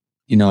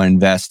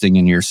 investing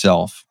in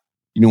yourself.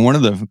 One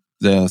of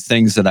the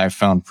things that I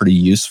found pretty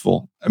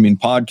useful. I mean,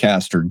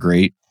 podcasts are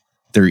great.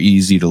 They're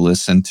easy to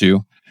listen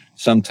to.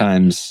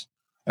 Sometimes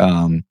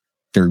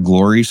they're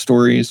glory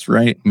stories,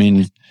 right? I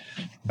mean,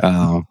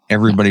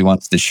 everybody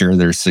wants to share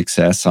their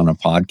success on a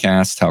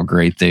podcast, how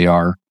great they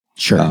are.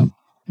 Sure.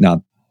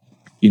 Now,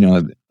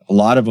 a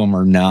lot of them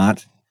are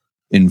not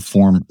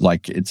informed,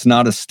 like it's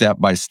not a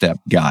step-by-step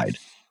guide,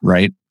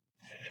 right?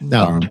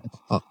 No.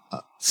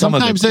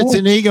 Sometimes it's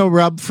an ego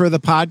rub for the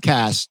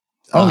podcast.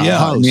 Host.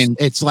 I mean,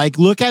 it's like,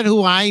 look at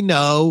who I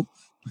know.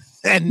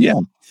 And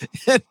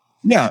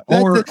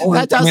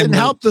that doesn't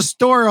help the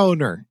store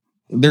owner.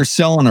 They're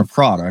selling a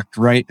product,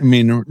 right? I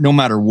mean, no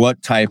matter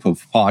what type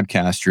of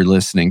podcast you're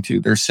listening to,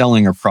 they're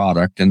selling a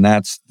product, and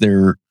that's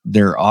their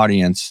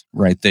audience,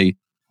 right?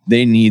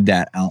 They need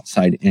that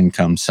outside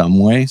income some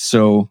way.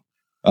 So,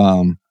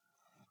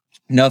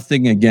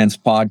 nothing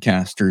against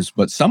podcasters,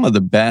 but some of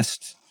the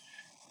best,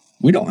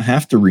 we don't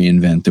have to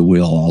reinvent the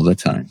wheel all the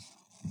time,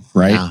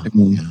 right? Yeah, I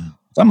mean,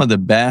 some of the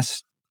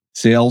best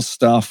sales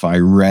stuff I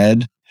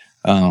read,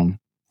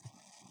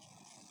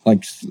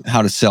 like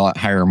how to sell at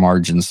higher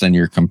margins than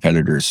your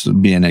competitors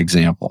would be an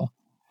example.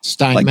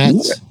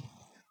 Steinmetz.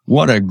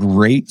 What a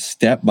great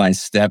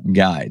step-by-step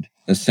guide,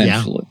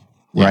 essentially,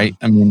 right?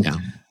 I mean,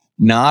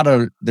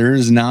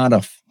 there's not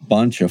a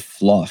bunch of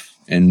fluff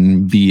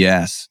and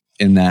BS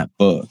in that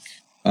book.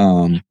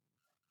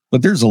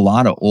 But there's a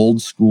lot of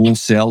old school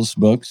sales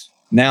books.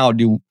 Now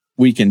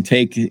we can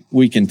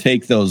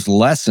take those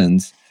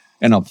lessons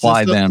and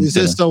apply them. Is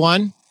this the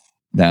one?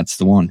 That's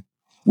the one.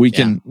 We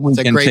can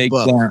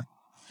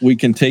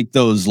take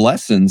those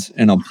lessons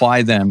and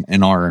apply them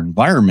in our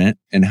environment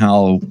and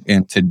how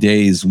in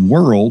today's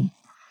world.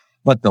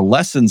 But the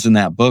lessons in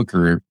that book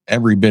are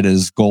every bit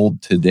as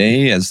gold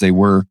today as they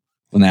were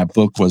when that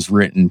book was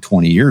written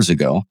 20 years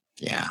ago.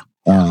 Yeah.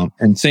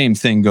 And same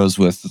thing goes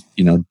with,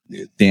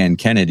 Dan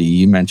Kennedy.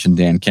 You mentioned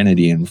Dan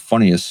Kennedy, and the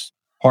funniest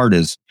part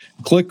is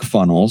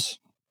ClickFunnels,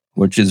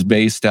 which is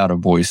based out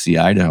of Boise,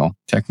 Idaho.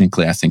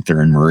 Technically, I think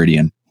they're in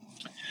Meridian.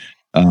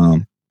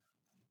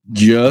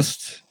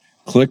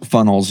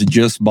 ClickFunnels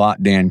just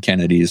bought Dan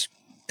Kennedy's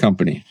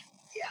company.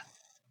 Yeah.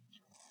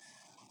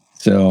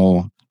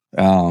 So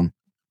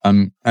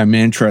I'm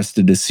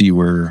interested to see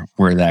where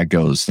that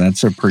goes.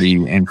 That's a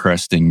pretty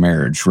interesting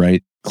marriage,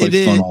 right?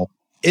 ClickFunnels.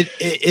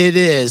 It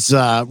is.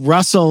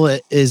 Russell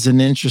is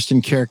an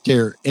interesting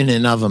character in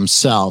and of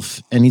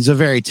himself, and he's a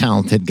very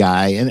talented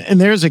guy. And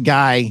there's a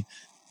guy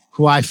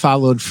who I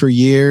followed for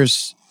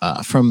years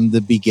from the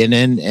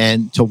beginning,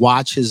 and to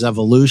watch his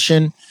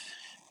evolution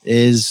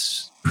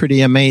is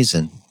pretty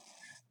amazing.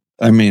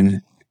 I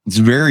mean, it's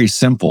very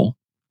simple,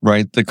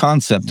 right? The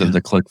concept of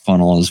the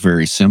ClickFunnel is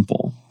very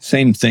simple.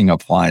 Same thing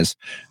applies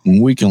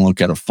when we can look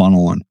at a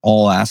funnel in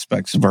all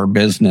aspects of our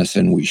business,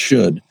 and we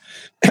should.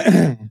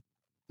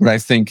 But I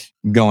think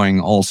going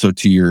also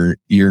to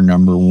your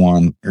number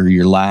one or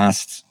your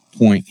last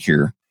point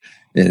here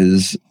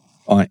is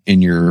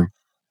in your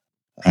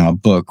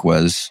book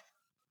was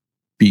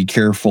be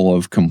careful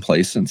of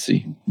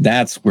complacency.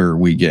 That's where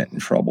we get in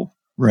trouble,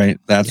 right?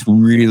 That's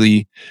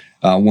really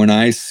when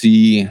I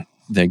see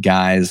the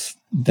guys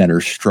that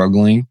are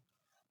struggling,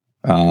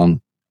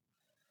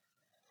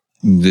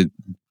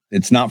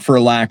 it's not for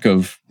a lack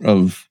of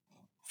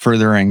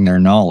furthering their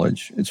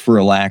knowledge. It's for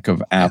a lack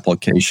of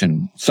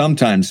application,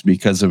 sometimes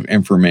because of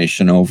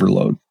information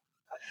overload.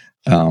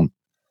 And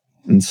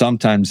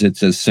sometimes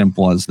it's as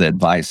simple as the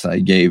advice I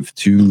gave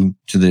to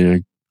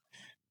the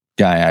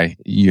guy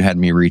you had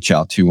me reach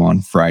out to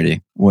on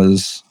Friday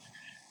was,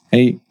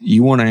 hey,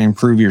 you want to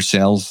improve your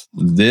sales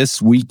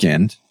this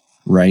weekend,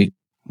 right?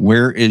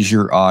 Where is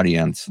your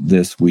audience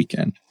this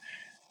weekend?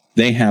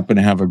 They happen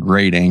to have a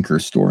great anchor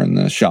store in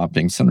the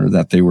shopping center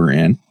that they were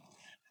in,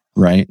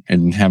 right?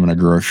 And having a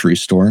grocery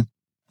store.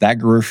 That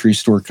grocery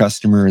store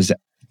customer is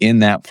in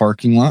that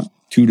parking lot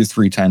 2 to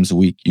 3 times a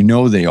week. You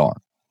know they are.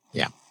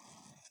 Yeah.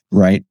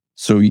 Right?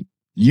 So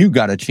you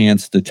got a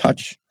chance to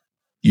touch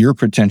your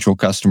potential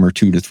customer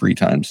 2 to 3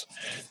 times.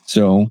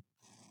 So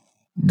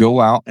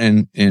go out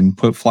and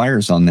put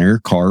flyers on their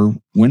car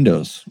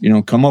windows.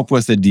 Come up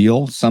with a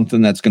deal,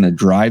 something that's going to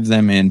drive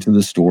them into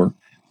the store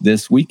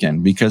this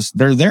weekend, because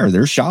they're there.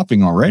 They're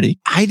shopping already.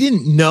 I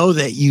didn't know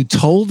that you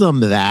told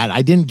them that.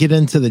 I didn't get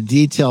into the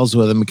details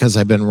with them because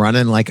I've been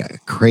running like a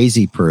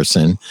crazy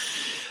person.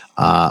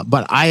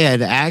 But I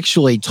had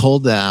actually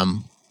told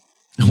them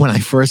when I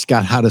first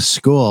got out of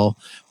school,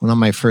 one of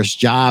my first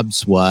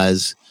jobs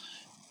was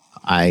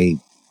I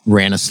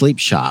ran a sleep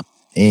shop,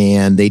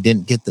 and they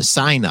didn't get the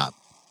sign up.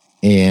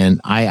 And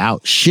I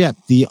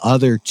outshipped the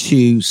other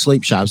 2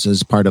 sleep shops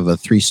as part of a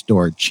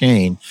 3-store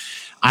chain.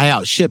 I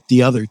outshipped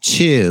the other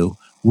 2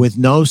 with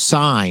no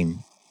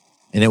sign.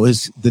 And it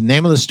was, the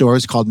name of the store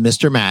is called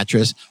Mr.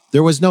 Mattress.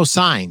 There was no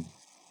sign.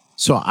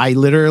 So I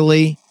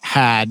literally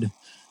had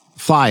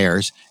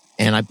flyers,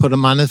 and I put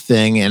them on a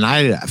thing, and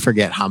I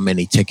forget how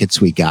many tickets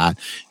we got.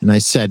 And I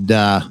said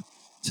to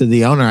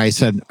the owner, I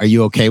said, "Are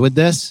you okay with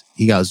this?"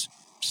 He goes,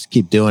 "Just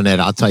keep doing it.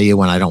 I'll tell you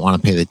when I don't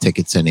want to pay the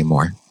tickets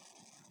anymore."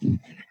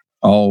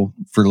 Oh,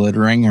 for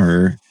littering?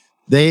 Or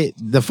the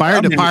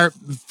fire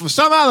department,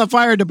 somehow the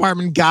fire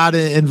department got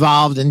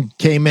involved and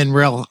came in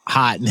real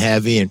hot and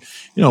heavy. And,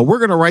 we're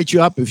going to write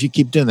you up if you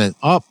keep doing that.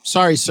 "Oh,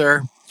 sorry,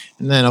 sir."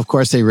 And then, of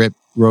course, they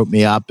wrote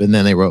me up, and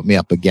then they wrote me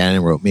up again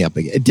and wrote me up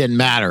again. It didn't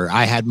matter.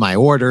 I had my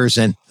orders,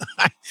 and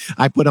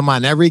I put them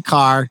on every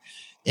car,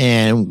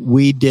 and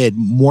we did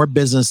more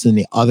business than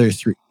the other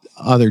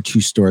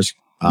 2 stores.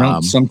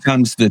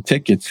 Sometimes the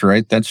tickets,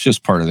 right? That's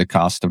just part of the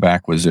cost of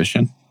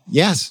acquisition.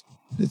 Yes.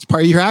 It's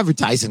part of your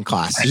advertising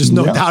cost. There's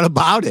no doubt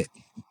about it.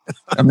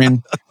 I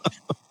mean,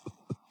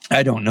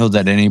 I don't know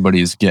that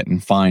anybody's getting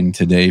fined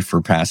today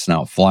for passing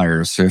out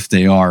flyers. If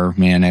they are,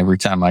 man, every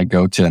time I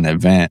go to an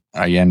event,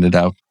 I end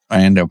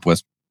up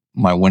with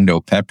my window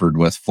peppered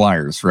with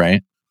flyers,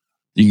 right?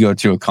 You go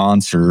to a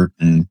concert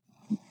and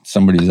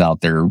somebody's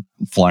out there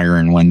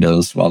flyering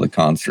windows while the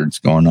concert's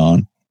going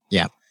on.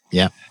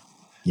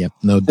 Yep.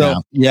 No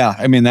doubt. Yeah.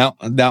 I mean,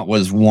 that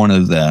was one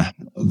of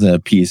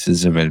the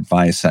pieces of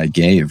advice I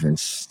gave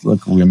is,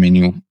 look, I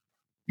mean,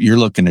 you're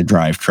looking to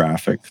drive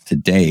traffic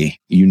today.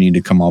 You need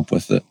to come up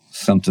with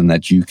something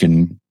that you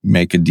can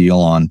make a deal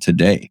on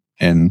today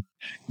and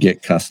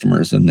get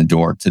customers in the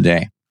door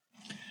today.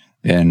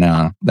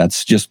 And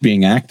that's just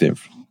being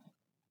active.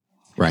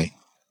 Right.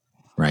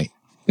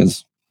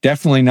 Because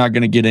definitely not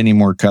going to get any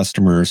more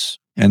customers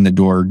in the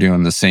door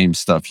doing the same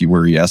stuff you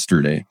were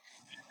yesterday.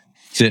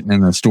 Sitting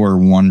in the store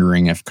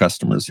wondering if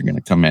customers are going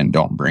to come in.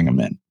 Don't bring them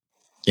in.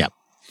 Yep.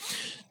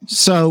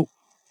 So,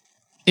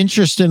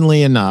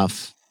 interestingly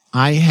enough,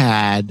 I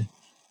had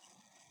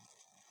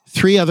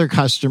 3 other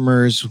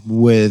customers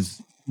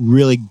with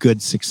really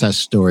good success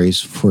stories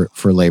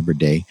for Labor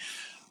Day.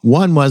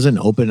 One wasn't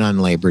open on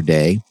Labor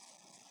Day,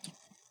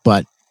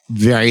 but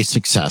very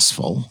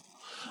successful,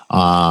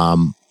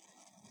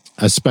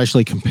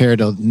 especially compared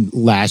to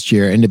last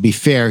year. And to be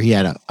fair, he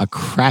had a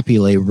crappy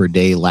Labor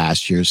Day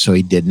last year, so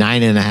he did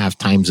 9.5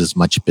 times as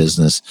much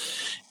business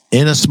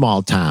in a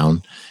small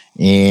town.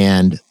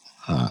 And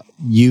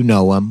you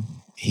know him.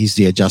 He's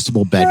the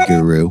adjustable bed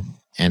guru.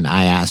 And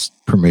I asked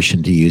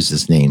permission to use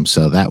his name.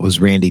 So that was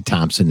Randy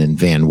Thompson in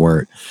Van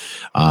Wert.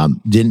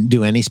 Didn't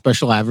do any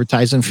special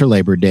advertising for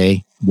Labor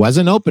Day.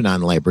 Wasn't open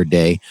on Labor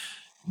Day,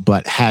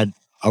 but had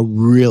a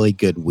really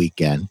good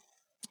weekend.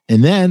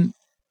 And then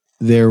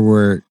there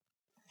were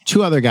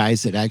 2 other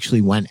guys that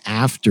actually went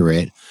after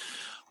it.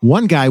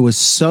 One guy was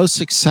so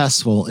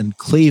successful in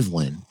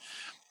Cleveland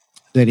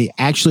that he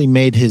actually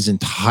made his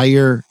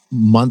entire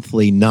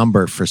monthly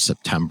number for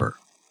September.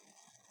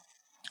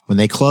 When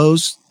they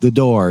closed the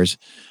doors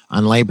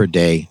on Labor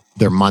Day,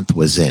 their month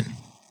was in.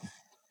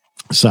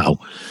 So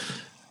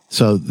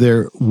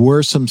there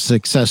were some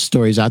success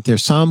stories out there,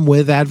 some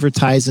with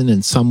advertising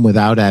and some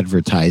without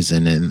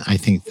advertising. And I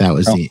think that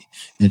was the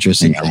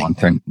interesting thing. One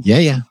thing.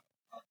 Yeah.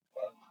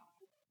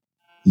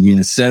 You going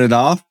to set it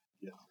off?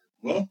 Yeah.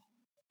 Well,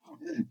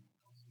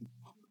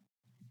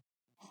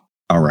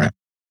 all right.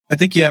 I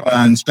think you have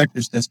an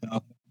inspector's desk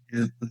out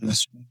here for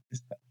this.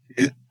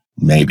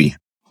 Maybe.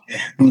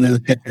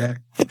 Yeah.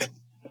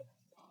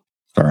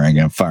 Sorry, I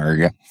got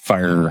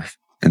fire.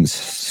 And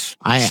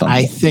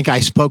I think I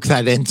spoke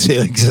that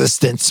into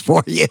existence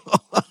for you.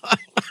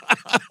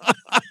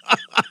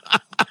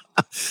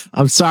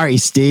 I'm sorry,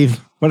 Steve.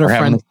 What are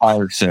friends?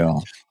 Fire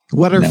sale.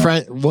 What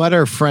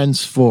are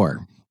friends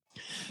for?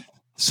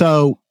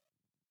 So,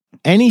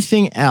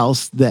 anything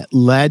else that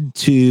led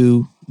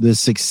to the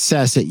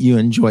success that you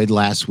enjoyed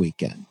last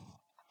weekend?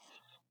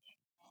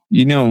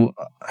 I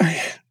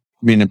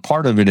mean, a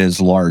part of it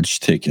is large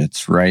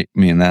tickets, right? I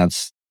mean,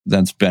 that's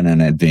been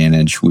an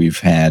advantage we've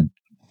had.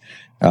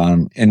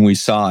 And we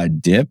saw a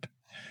dip.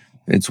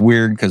 It's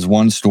weird because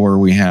one store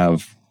we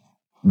have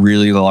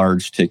really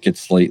large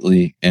tickets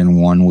lately,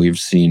 and one we've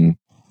seen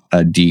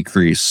a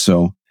decrease.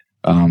 So,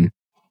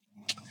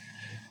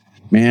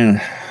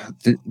 man,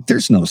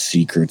 there's no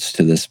secrets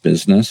to this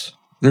business.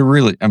 They're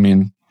really, I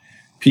mean,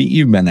 Pete,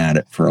 you've been at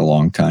it for a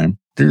long time.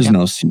 There's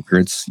no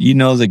secrets. You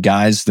know, the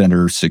guys that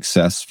are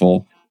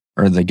successful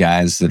are the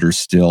guys that are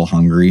still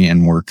hungry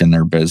and working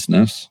their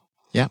business.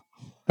 Yeah.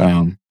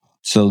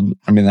 So,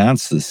 I mean,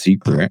 that's the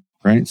secret,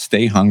 right?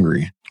 Stay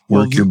hungry.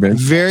 Work your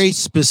business. Very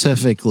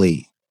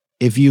specifically,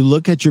 if you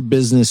look at your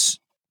business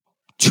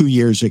 2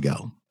 years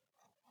ago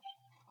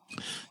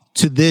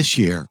to this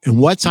year and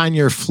what's on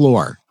your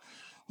floor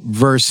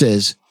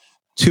versus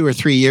 2 or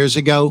 3 years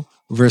ago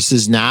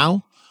versus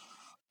now,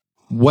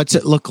 what's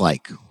it look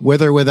like?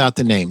 With or without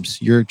the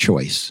names, your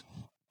choice.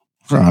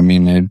 I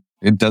mean,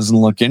 it doesn't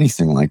look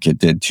anything like it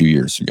did 2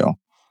 years ago.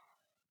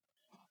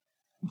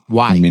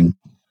 Why? I mean,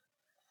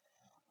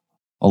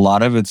 a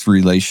lot of it's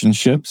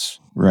relationships,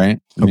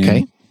 right? I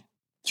mean,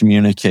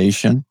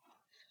 communication.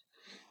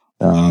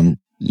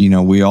 You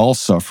know, we all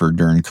suffered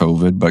during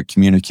COVID, but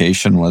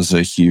communication was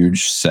a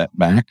huge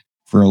setback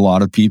for a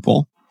lot of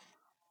people.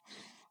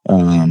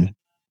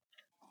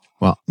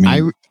 Well,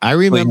 I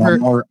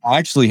remember I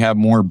actually have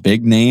more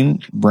big name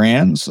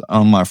brands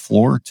on my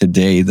floor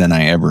today than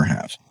I ever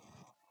have.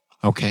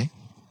 Okay.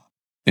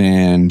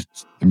 And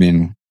I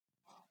mean,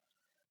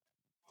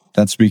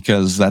 that's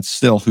because that's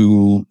still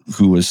who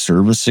is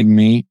servicing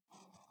me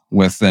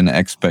with an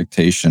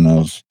expectation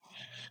of,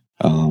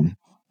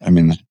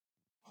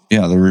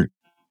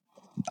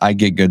 I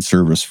get good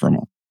service from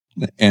them.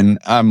 And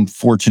I'm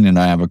fortunate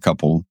I have a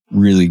couple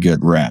really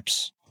good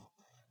reps.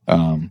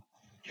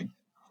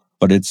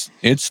 But it's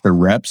the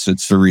reps,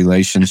 it's the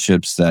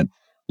relationships that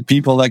the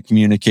people that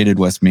communicated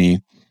with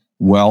me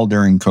well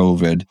during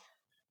COVID,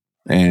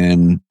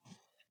 and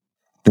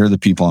they're the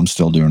people I'm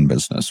still doing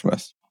business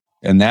with.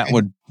 And that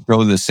would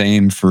go the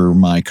same for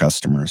my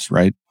customers,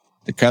 right?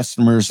 The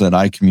customers that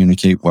I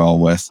communicate well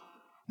with,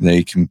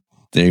 they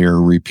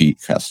are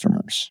repeat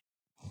customers.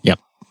 Yep.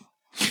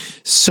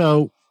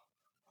 So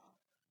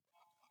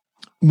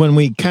when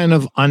we kind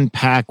of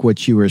unpack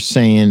what you were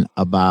saying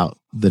about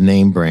the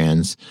name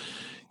brands,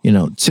 you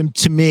know,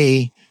 to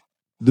me,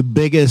 the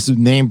biggest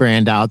name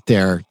brand out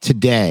there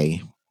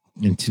today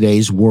in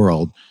today's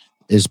world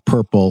is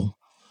Purple.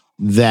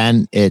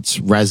 Then it's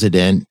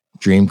Resident,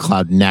 Dream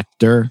Cloud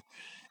Nectar,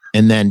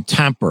 and then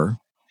Temper.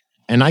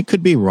 And I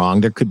could be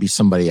wrong. There could be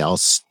somebody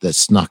else that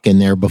snuck in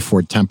there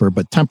before Temper,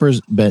 but Temper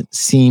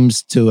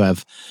seems to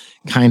have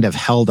kind of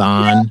held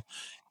on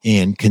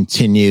and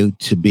continue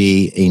to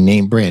be a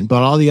name brand.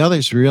 But all the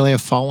others really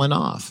have fallen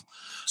off.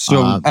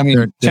 So, I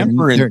mean,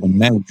 Temper is the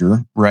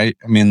measure, right?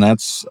 I mean, I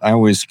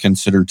always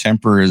consider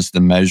Temper as the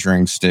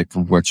measuring stick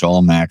of which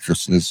all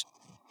mattresses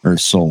are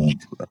sold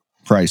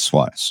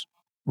price-wise,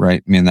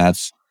 right? I mean,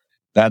 that's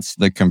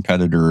the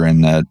competitor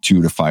in the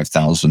 $2,000 to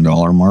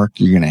 $5,000 mark.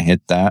 You're going to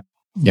hit that.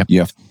 Yep.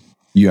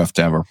 You have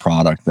to have a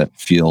product that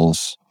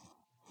feels,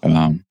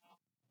 better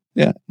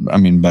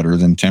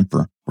than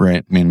Temper,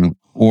 right? I mean,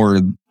 or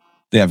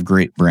they have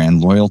great brand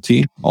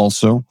loyalty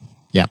also.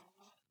 Yeah.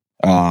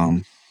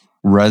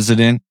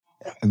 Resident,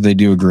 they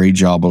do a great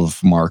job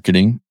of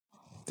marketing.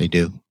 They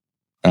do.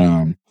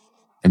 Are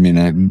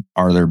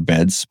their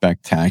beds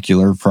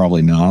spectacular?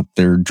 Probably not.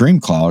 Their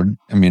Dream Cloud,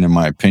 in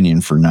my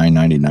opinion, for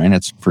 $9.99,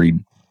 it's a pretty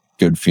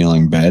good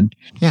feeling bed.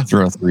 Yeah.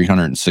 Throw a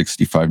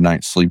 365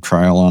 night sleep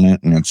trial on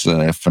it, and it's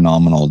a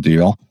phenomenal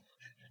deal.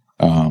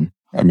 I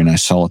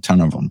sell a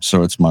ton of them,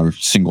 so it's my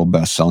single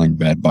best selling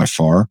bed by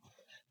far.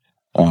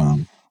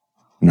 And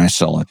I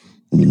sell it.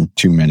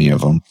 Too many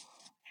of them,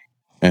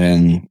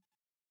 and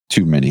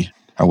too many.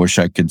 I wish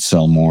I could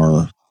sell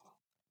more.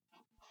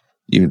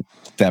 You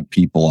step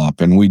people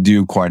up, and we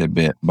do quite a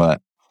bit,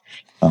 but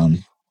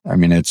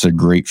it's a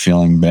great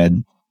feeling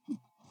bed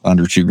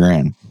under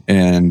 $2,000.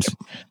 And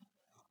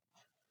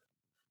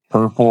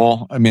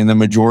Purple, the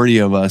majority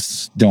of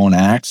us don't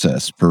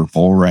access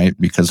Purple, right?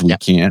 Because we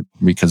can't,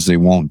 because they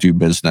won't do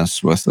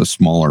business with the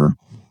smaller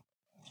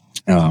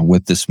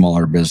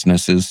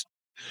businesses.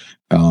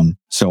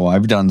 So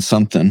I've done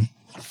something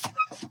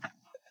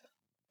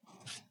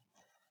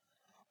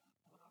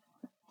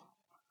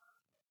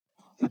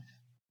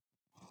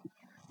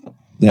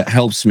that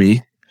helps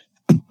me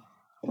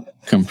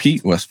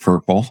compete with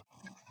Purple.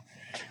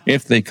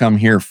 If they come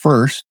here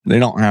first, they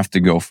don't have to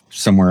go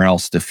somewhere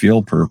else to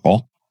feel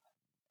Purple,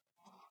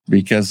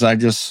 because I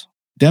just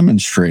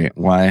demonstrate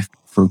why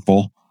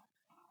Purple,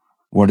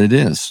 what it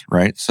is,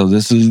 right? So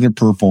this is the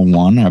Purple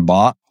one I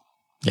bought.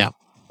 Yeah.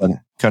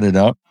 Cut it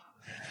up.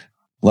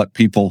 Let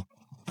people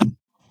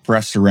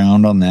press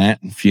around on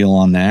that and feel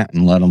on that,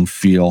 and let them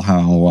feel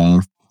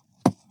how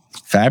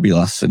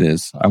fabulous it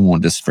is. I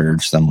won't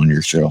disparage them on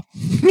your show.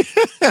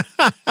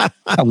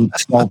 I would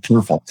sell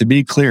Purple. To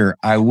be clear,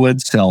 I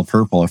would sell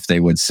Purple if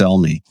they would sell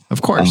me.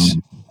 Of course.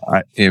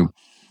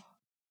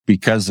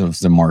 Because of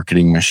the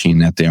marketing machine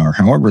that they are.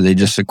 However, they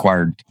just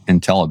acquired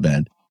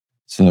IntelliBed,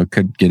 so it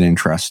could get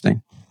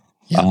interesting.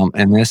 Yeah.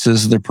 And this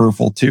is the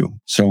Purple too.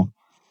 So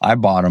I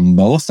bought them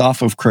both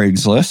off of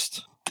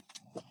Craigslist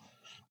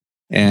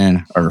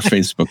and our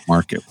Facebook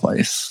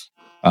Marketplace.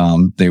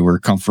 They were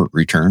comfort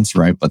returns,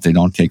 right? But they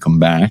don't take them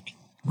back.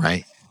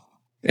 Right.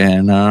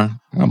 And I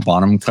bought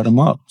them, cut them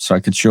up so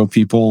I could show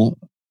people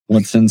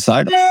what's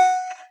inside of it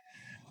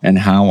and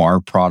how our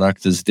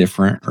product is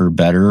different or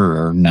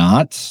better or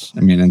not. I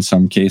mean, in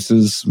some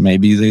cases,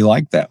 maybe they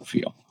like that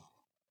feel.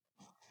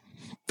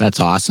 That's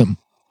awesome.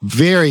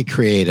 Very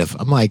creative.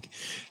 I'm like,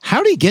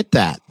 how did he get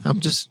that? How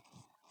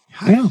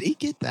did he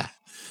get that?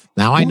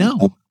 Now I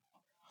know.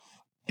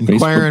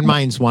 Inquiring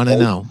minds want to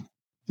know.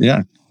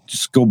 Yeah.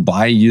 Just go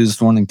buy a used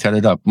one and cut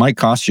it up. Might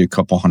cost you a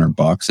couple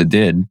 $100. It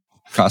did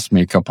cost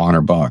me a couple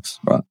 $100,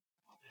 but.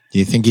 Do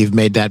you think you've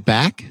made that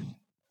back?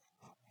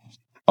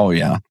 Oh,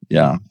 yeah.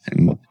 Yeah.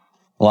 And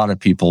a lot of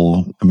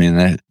people, I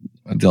mean,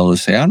 they'll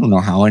just say, I don't know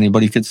how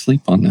anybody could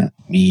sleep on that.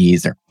 Me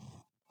either.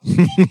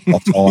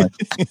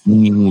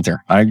 Me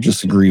neither. I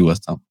just agree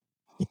with them.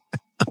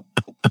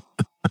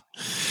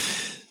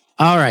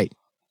 All right.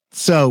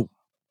 So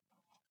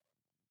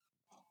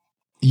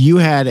you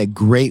had a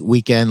great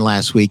weekend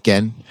last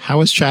weekend. How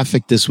was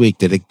traffic this week?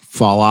 Did it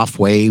fall off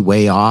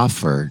way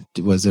off, or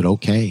was it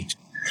okay?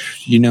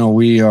 You know,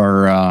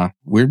 we're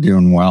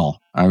doing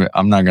well.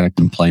 I'm not going to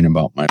complain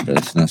about my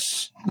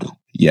business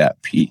yet,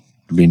 Pete.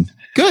 I mean,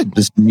 good.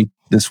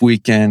 This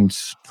weekend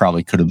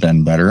probably could have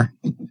been better.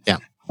 Yeah.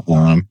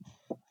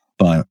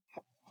 But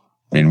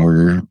I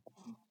mean,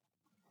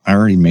 I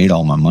already made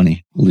all my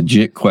money.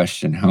 Legit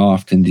question. How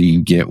often do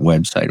you get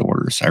website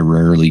orders? I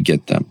rarely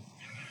get them.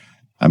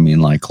 I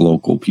mean, like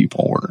local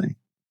people ordering.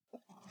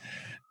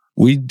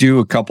 We do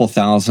a couple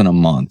thousand a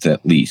month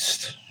at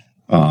least,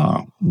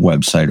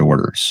 website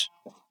orders.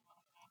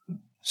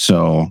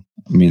 So,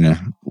 I mean,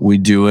 we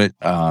do it.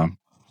 A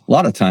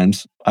lot of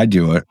times I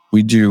do it.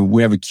 We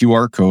have a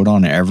QR code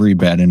on every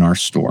bed in our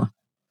store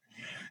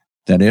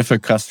that if a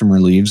customer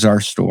leaves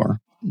our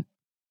store,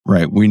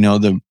 right, we know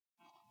the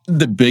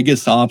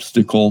biggest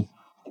obstacle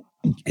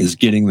is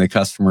getting the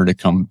customer to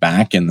come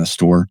back in the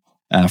store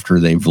after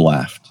they've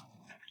left.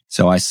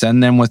 So I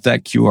send them with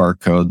that QR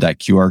code. That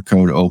QR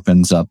code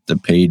opens up the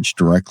page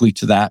directly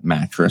to that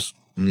mattress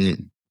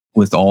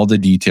with all the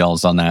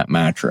details on that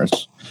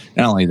mattress.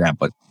 Not only that,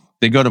 but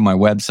they go to my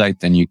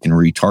website, then you can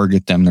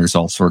retarget them. There's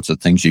all sorts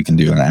of things you can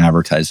do from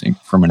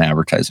an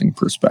advertising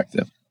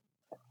perspective.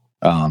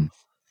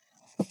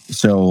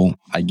 So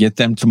I get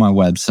them to my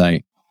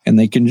website and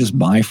they can just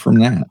buy from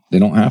that. They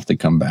don't have to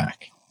come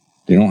back.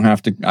 They don't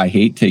have to. I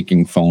hate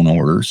taking phone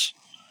orders.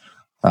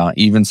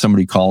 Even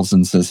somebody calls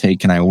and says, hey,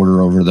 can I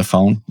order over the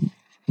phone?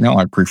 No,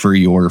 I prefer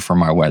you order from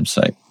my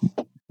website.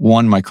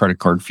 One, my credit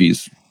card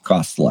fees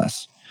cost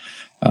less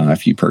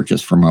if you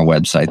purchase from my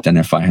website than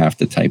if I have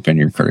to type in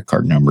your credit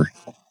card number.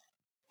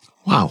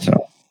 Wow.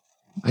 So,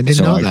 I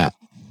didn't know that.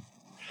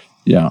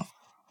 Yeah.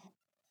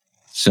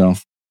 So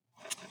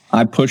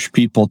I push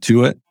people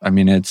to it. I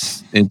mean,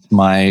 it's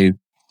my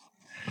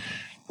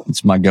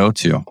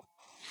go-to.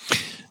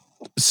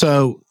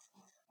 So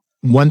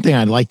one thing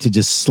I'd like to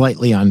just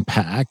slightly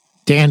unpack,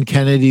 Dan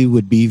Kennedy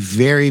would be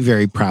very,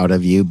 very proud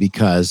of you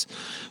because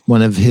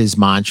one of his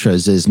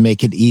mantras is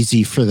make it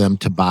easy for them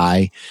to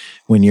buy.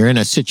 When you're in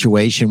a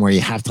situation where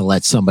you have to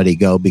let somebody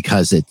go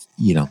because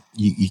you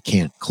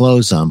can't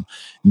close them,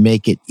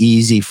 make it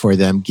easy for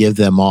them, give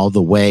them all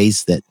the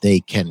ways that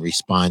they can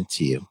respond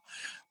to you.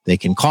 They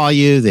can call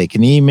you, they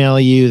can email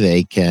you,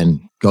 they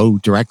can go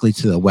directly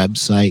to the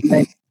website.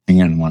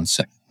 Hang on one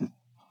second.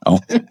 Oh.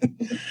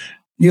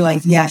 You're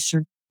like, yeah,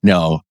 sure.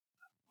 No.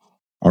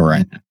 All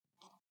right.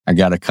 I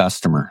got a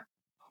customer.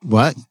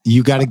 What?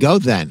 You got to go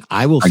then.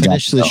 I will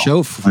finish the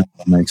show.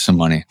 Make some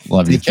money.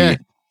 Love you too.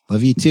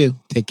 Love you too.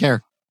 Take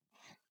care.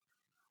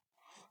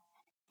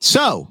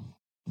 So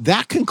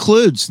that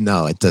concludes.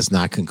 No, it does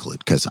not conclude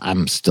because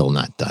I'm still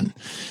not done.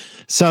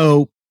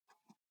 So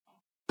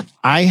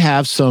I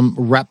have some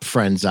rep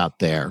friends out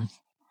there.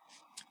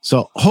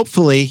 So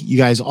hopefully you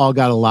guys all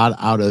got a lot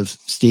out of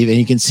Steve, and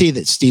you can see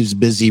that Steve's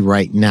busy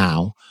right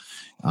now.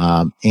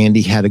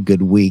 Andy had a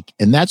good week,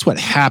 and that's what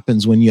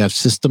happens when you have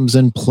systems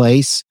in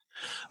place.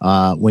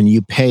 When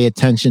you pay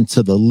attention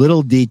to the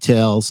little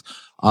details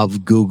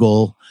of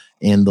Google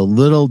and the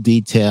little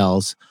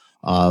details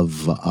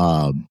of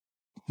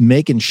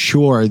making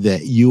sure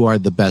that you are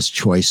the best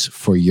choice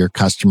for your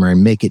customer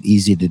and make it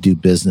easy to do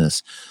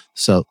business.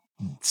 So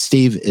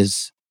Steve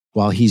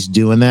while he's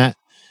doing that,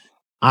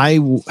 I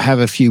have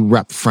a few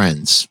rep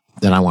friends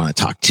that I want to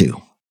talk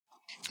to.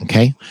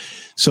 Okay.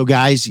 So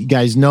guys, you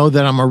guys know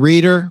that I'm a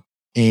reader,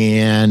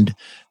 and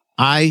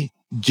I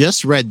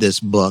just read this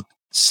book,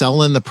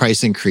 Selling the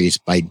Price Increase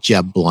by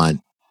Jeb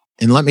Blunt.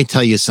 And let me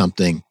tell you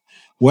something,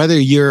 whether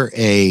you're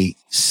a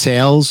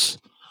sales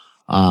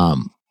rep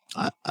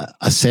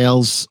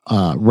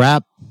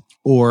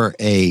or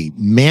a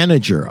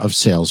manager of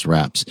sales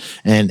reps.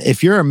 And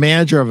if you're a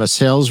manager of a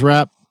sales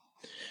rep,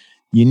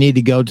 you need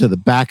to go to the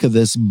back of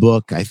this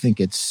book. I think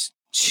it's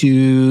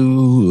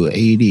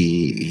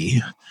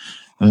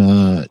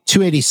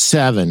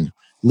 287,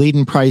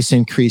 Leading Price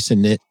Increase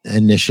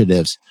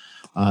Initiatives.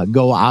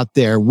 Go out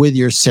there with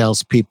your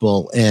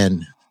salespeople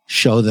and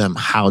show them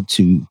how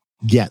to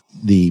get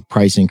the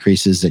price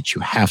increases that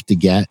you have to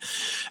get.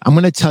 I'm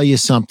going to tell you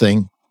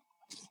something.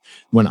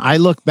 When I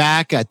look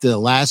back at the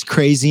last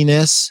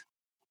craziness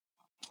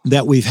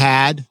that we've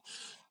had,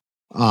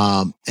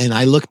 And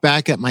I look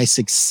back at my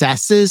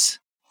successes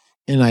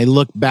and I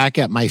look back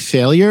at my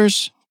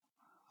failures,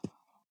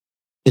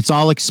 it's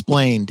all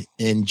explained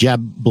in Jeb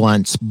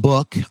Blunt's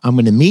book. I'm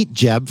going to meet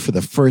Jeb for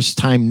the first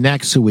time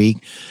next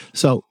week.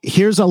 So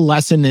here's a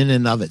lesson in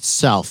and of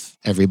itself,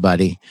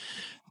 everybody.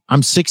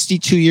 I'm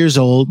 62 years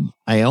old.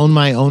 I own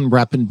my own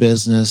repping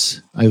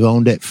business. I've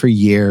owned it for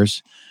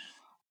years.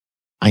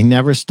 I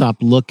never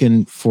stopped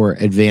looking for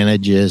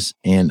advantages,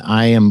 and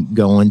I am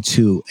going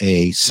to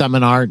a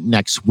seminar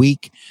next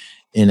week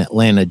in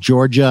Atlanta,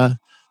 Georgia.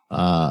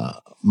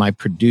 My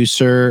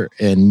producer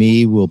and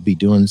me will be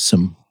doing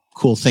some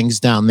cool things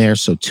down there,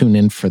 so tune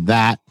in for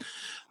that.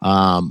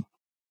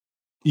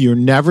 You're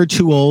never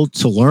too old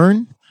to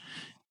learn.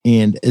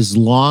 And as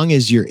long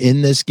as you're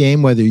in this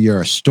game, whether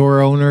you're a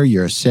store owner,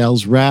 you're a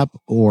sales rep,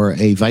 or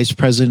a vice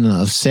president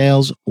of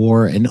sales,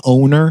 or an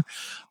owner,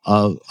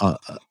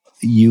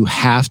 you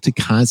have to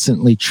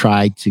constantly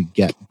try to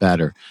get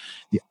better.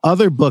 The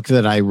other book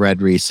that I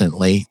read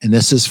recently, and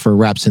this is for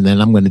reps, and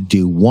then I'm going to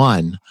do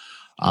one,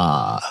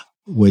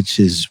 which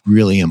is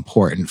really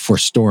important for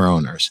store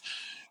owners.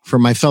 For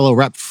my fellow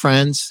rep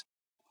friends,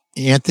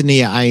 Anthony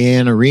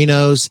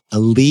Iannarino's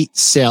Elite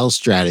Sales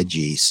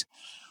Strategies.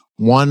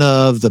 One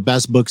of the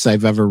best books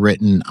I've ever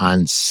written.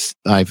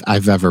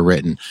 I've ever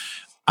written.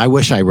 I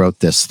wish I wrote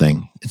this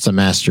thing. It's a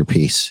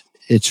masterpiece.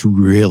 It's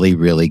really,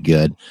 really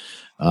good.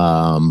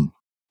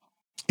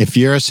 If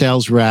you're a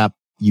sales rep,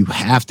 you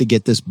have to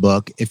get this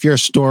book. If you're a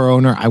store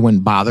owner, I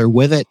wouldn't bother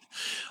with it.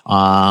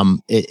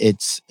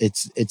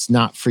 It's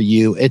not for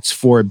you. It's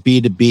for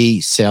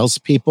B2B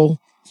salespeople.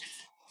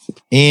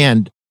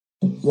 And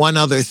one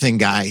other thing,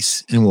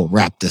 guys, and we'll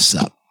wrap this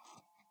up.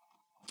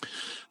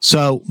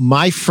 So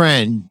my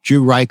friend,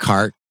 Drew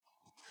Reichart,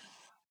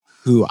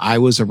 who I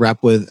was a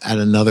rep with at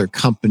another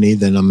company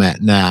than I'm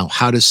at now,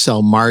 how to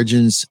sell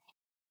margins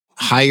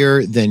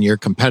higher than your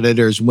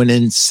competitors, win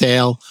in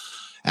sale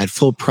at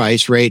full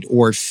price rate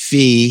or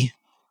fee.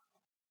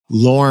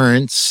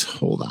 Lawrence,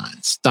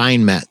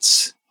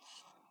 Steinmetz.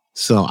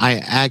 So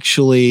I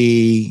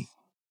actually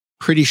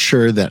pretty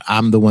sure that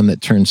I'm the one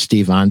that turned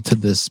Steve on to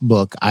this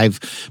book.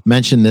 I've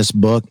mentioned this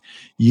book.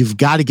 You've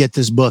got to get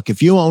this book.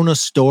 If you own a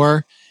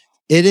store,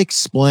 it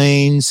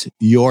explains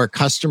your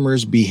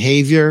customers'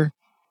 behavior,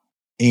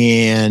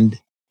 and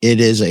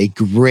it is a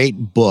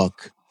great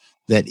book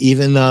that,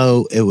 even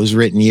though it was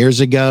written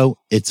years ago,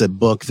 it's a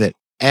book that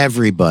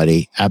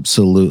everybody,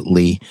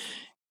 absolutely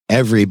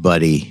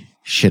everybody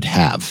should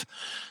have.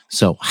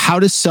 So how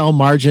to sell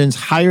margins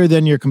higher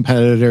than your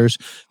competitors,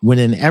 win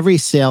in every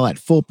sale at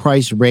full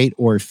price rate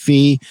or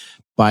fee,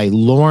 by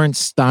Lawrence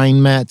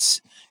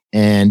Steinmetz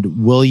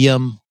and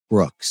William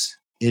Brooks.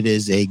 It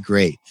is a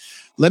great.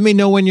 Let me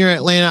know when you're in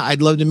Atlanta.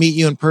 I'd love to meet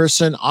you in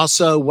person.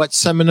 Also, what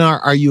seminar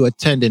are you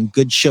attending?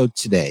 Good show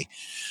today.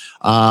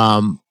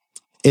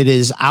 It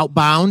is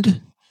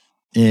Outbound,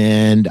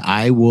 and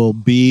I will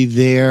be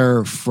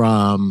there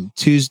from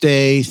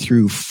Tuesday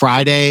through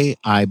Friday.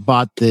 I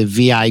bought the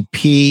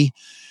VIP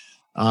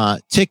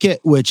ticket,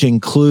 which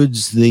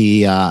includes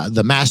the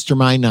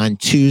mastermind on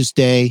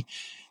Tuesday,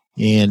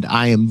 and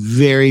I am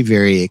very,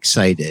 very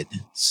excited.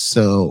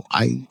 So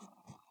I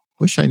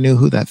wish I knew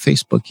who that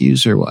Facebook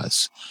user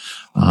was.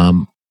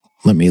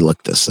 Let me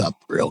look this up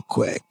real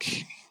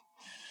quick.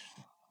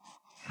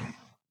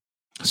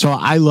 So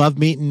I love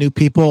meeting new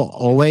people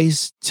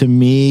always. To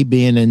me,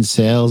 being in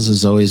sales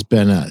has always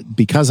been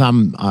because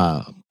I'm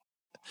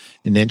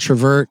an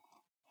introvert.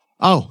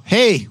 Oh,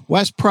 hey,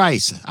 Wes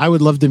Price. I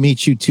would love to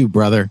meet you too,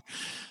 brother.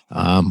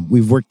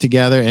 We've worked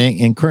together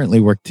and currently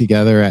work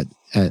together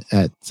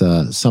at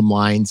some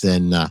lines.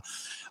 And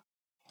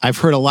I've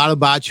heard a lot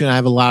about you, and I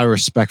have a lot of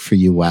respect for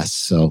you, Wes.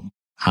 So,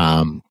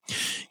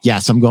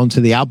 yes, I'm going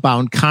to the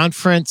Outbound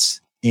conference,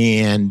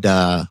 and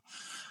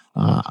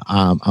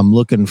I'm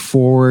looking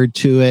forward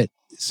to it.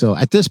 So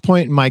at this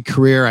point in my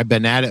career, I've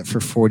been at it for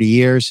 40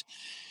 years.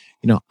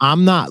 You know,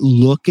 I'm not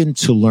looking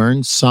to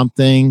learn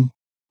something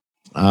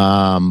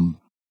at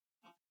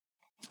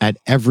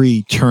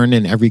every turn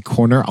and every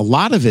corner. A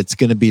lot of it's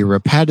going to be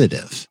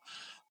repetitive,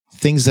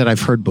 things that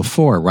I've heard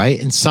before, right?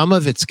 And some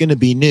of it's going to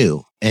be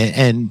new.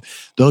 And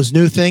those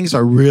new things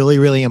are really,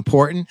 really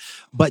important.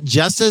 But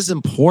just as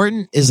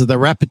important is the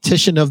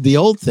repetition of the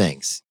old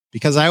things,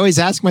 because I always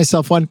ask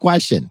myself one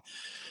question.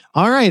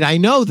 All right, I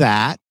know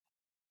that,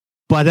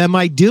 but am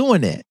I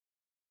doing it?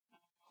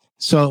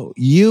 So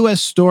you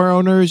as store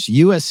owners,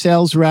 you as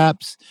sales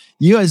reps,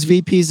 you as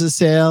VPs of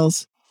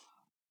sales,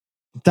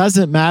 it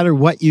doesn't matter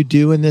what you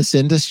do in this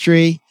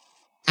industry.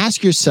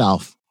 Ask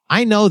yourself,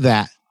 I know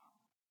that,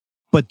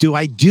 but do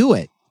I do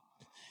it?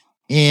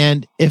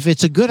 And if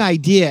it's a good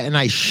idea and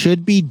I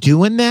should be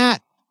doing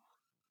that,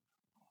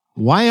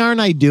 why aren't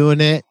I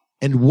doing it?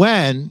 And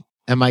when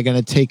am I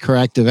going to take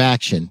corrective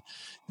action?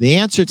 The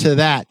answer to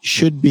that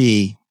should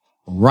be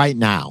right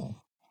now.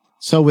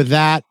 So with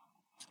that,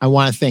 I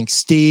want to thank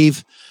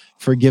Steve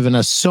for giving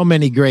us so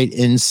many great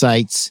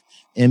insights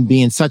and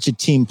being such a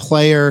team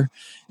player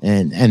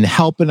and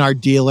helping our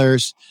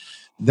dealers.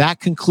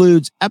 That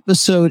concludes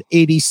episode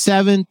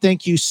 87.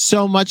 Thank you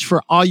so much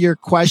for all your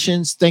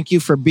questions. Thank you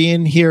for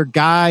being here,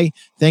 Guy.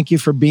 Thank you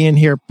for being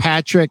here,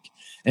 Patrick.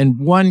 And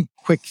one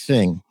quick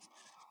thing.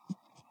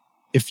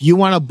 If you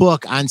want a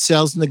book on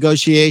sales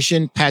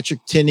negotiation, Patrick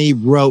Tinney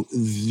wrote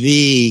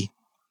the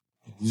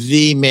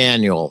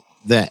manual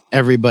that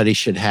everybody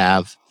should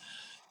have.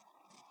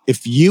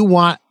 If you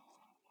want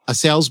a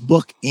sales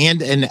book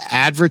and an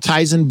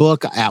advertising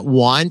book at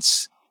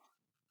once,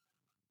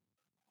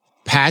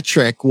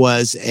 Patrick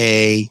was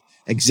a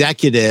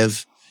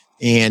executive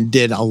and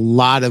did a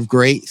lot of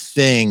great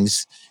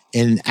things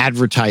in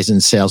advertising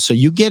sales. So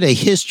you get a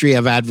history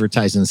of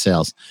advertising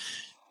sales.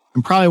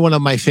 And probably one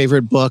of my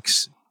favorite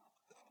books.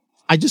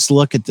 I just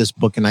look at this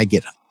book and I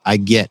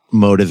get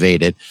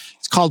motivated.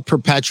 It's called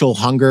Perpetual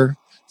Hunger,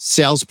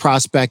 Sales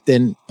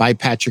Prospecting by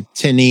Patrick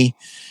Tinney.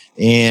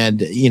 And,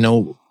 you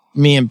know,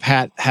 me and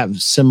Pat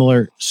have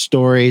similar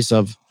stories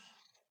of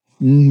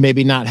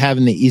maybe not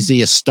having the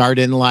easiest start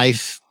in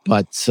life,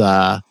 but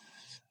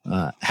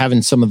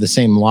having some of the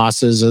same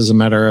losses, as a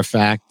matter of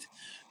fact.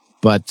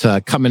 But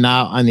coming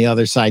out on the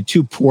other side,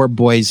 two poor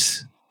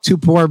boys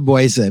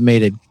that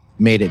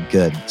made it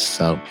good.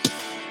 So,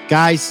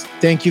 guys,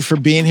 thank you for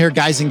being here.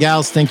 Guys and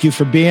gals, thank you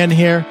for being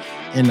here.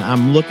 And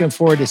I'm looking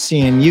forward to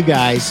seeing you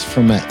guys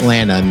from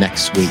Atlanta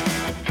next week.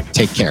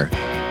 Take care.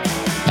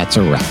 That's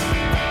a wrap.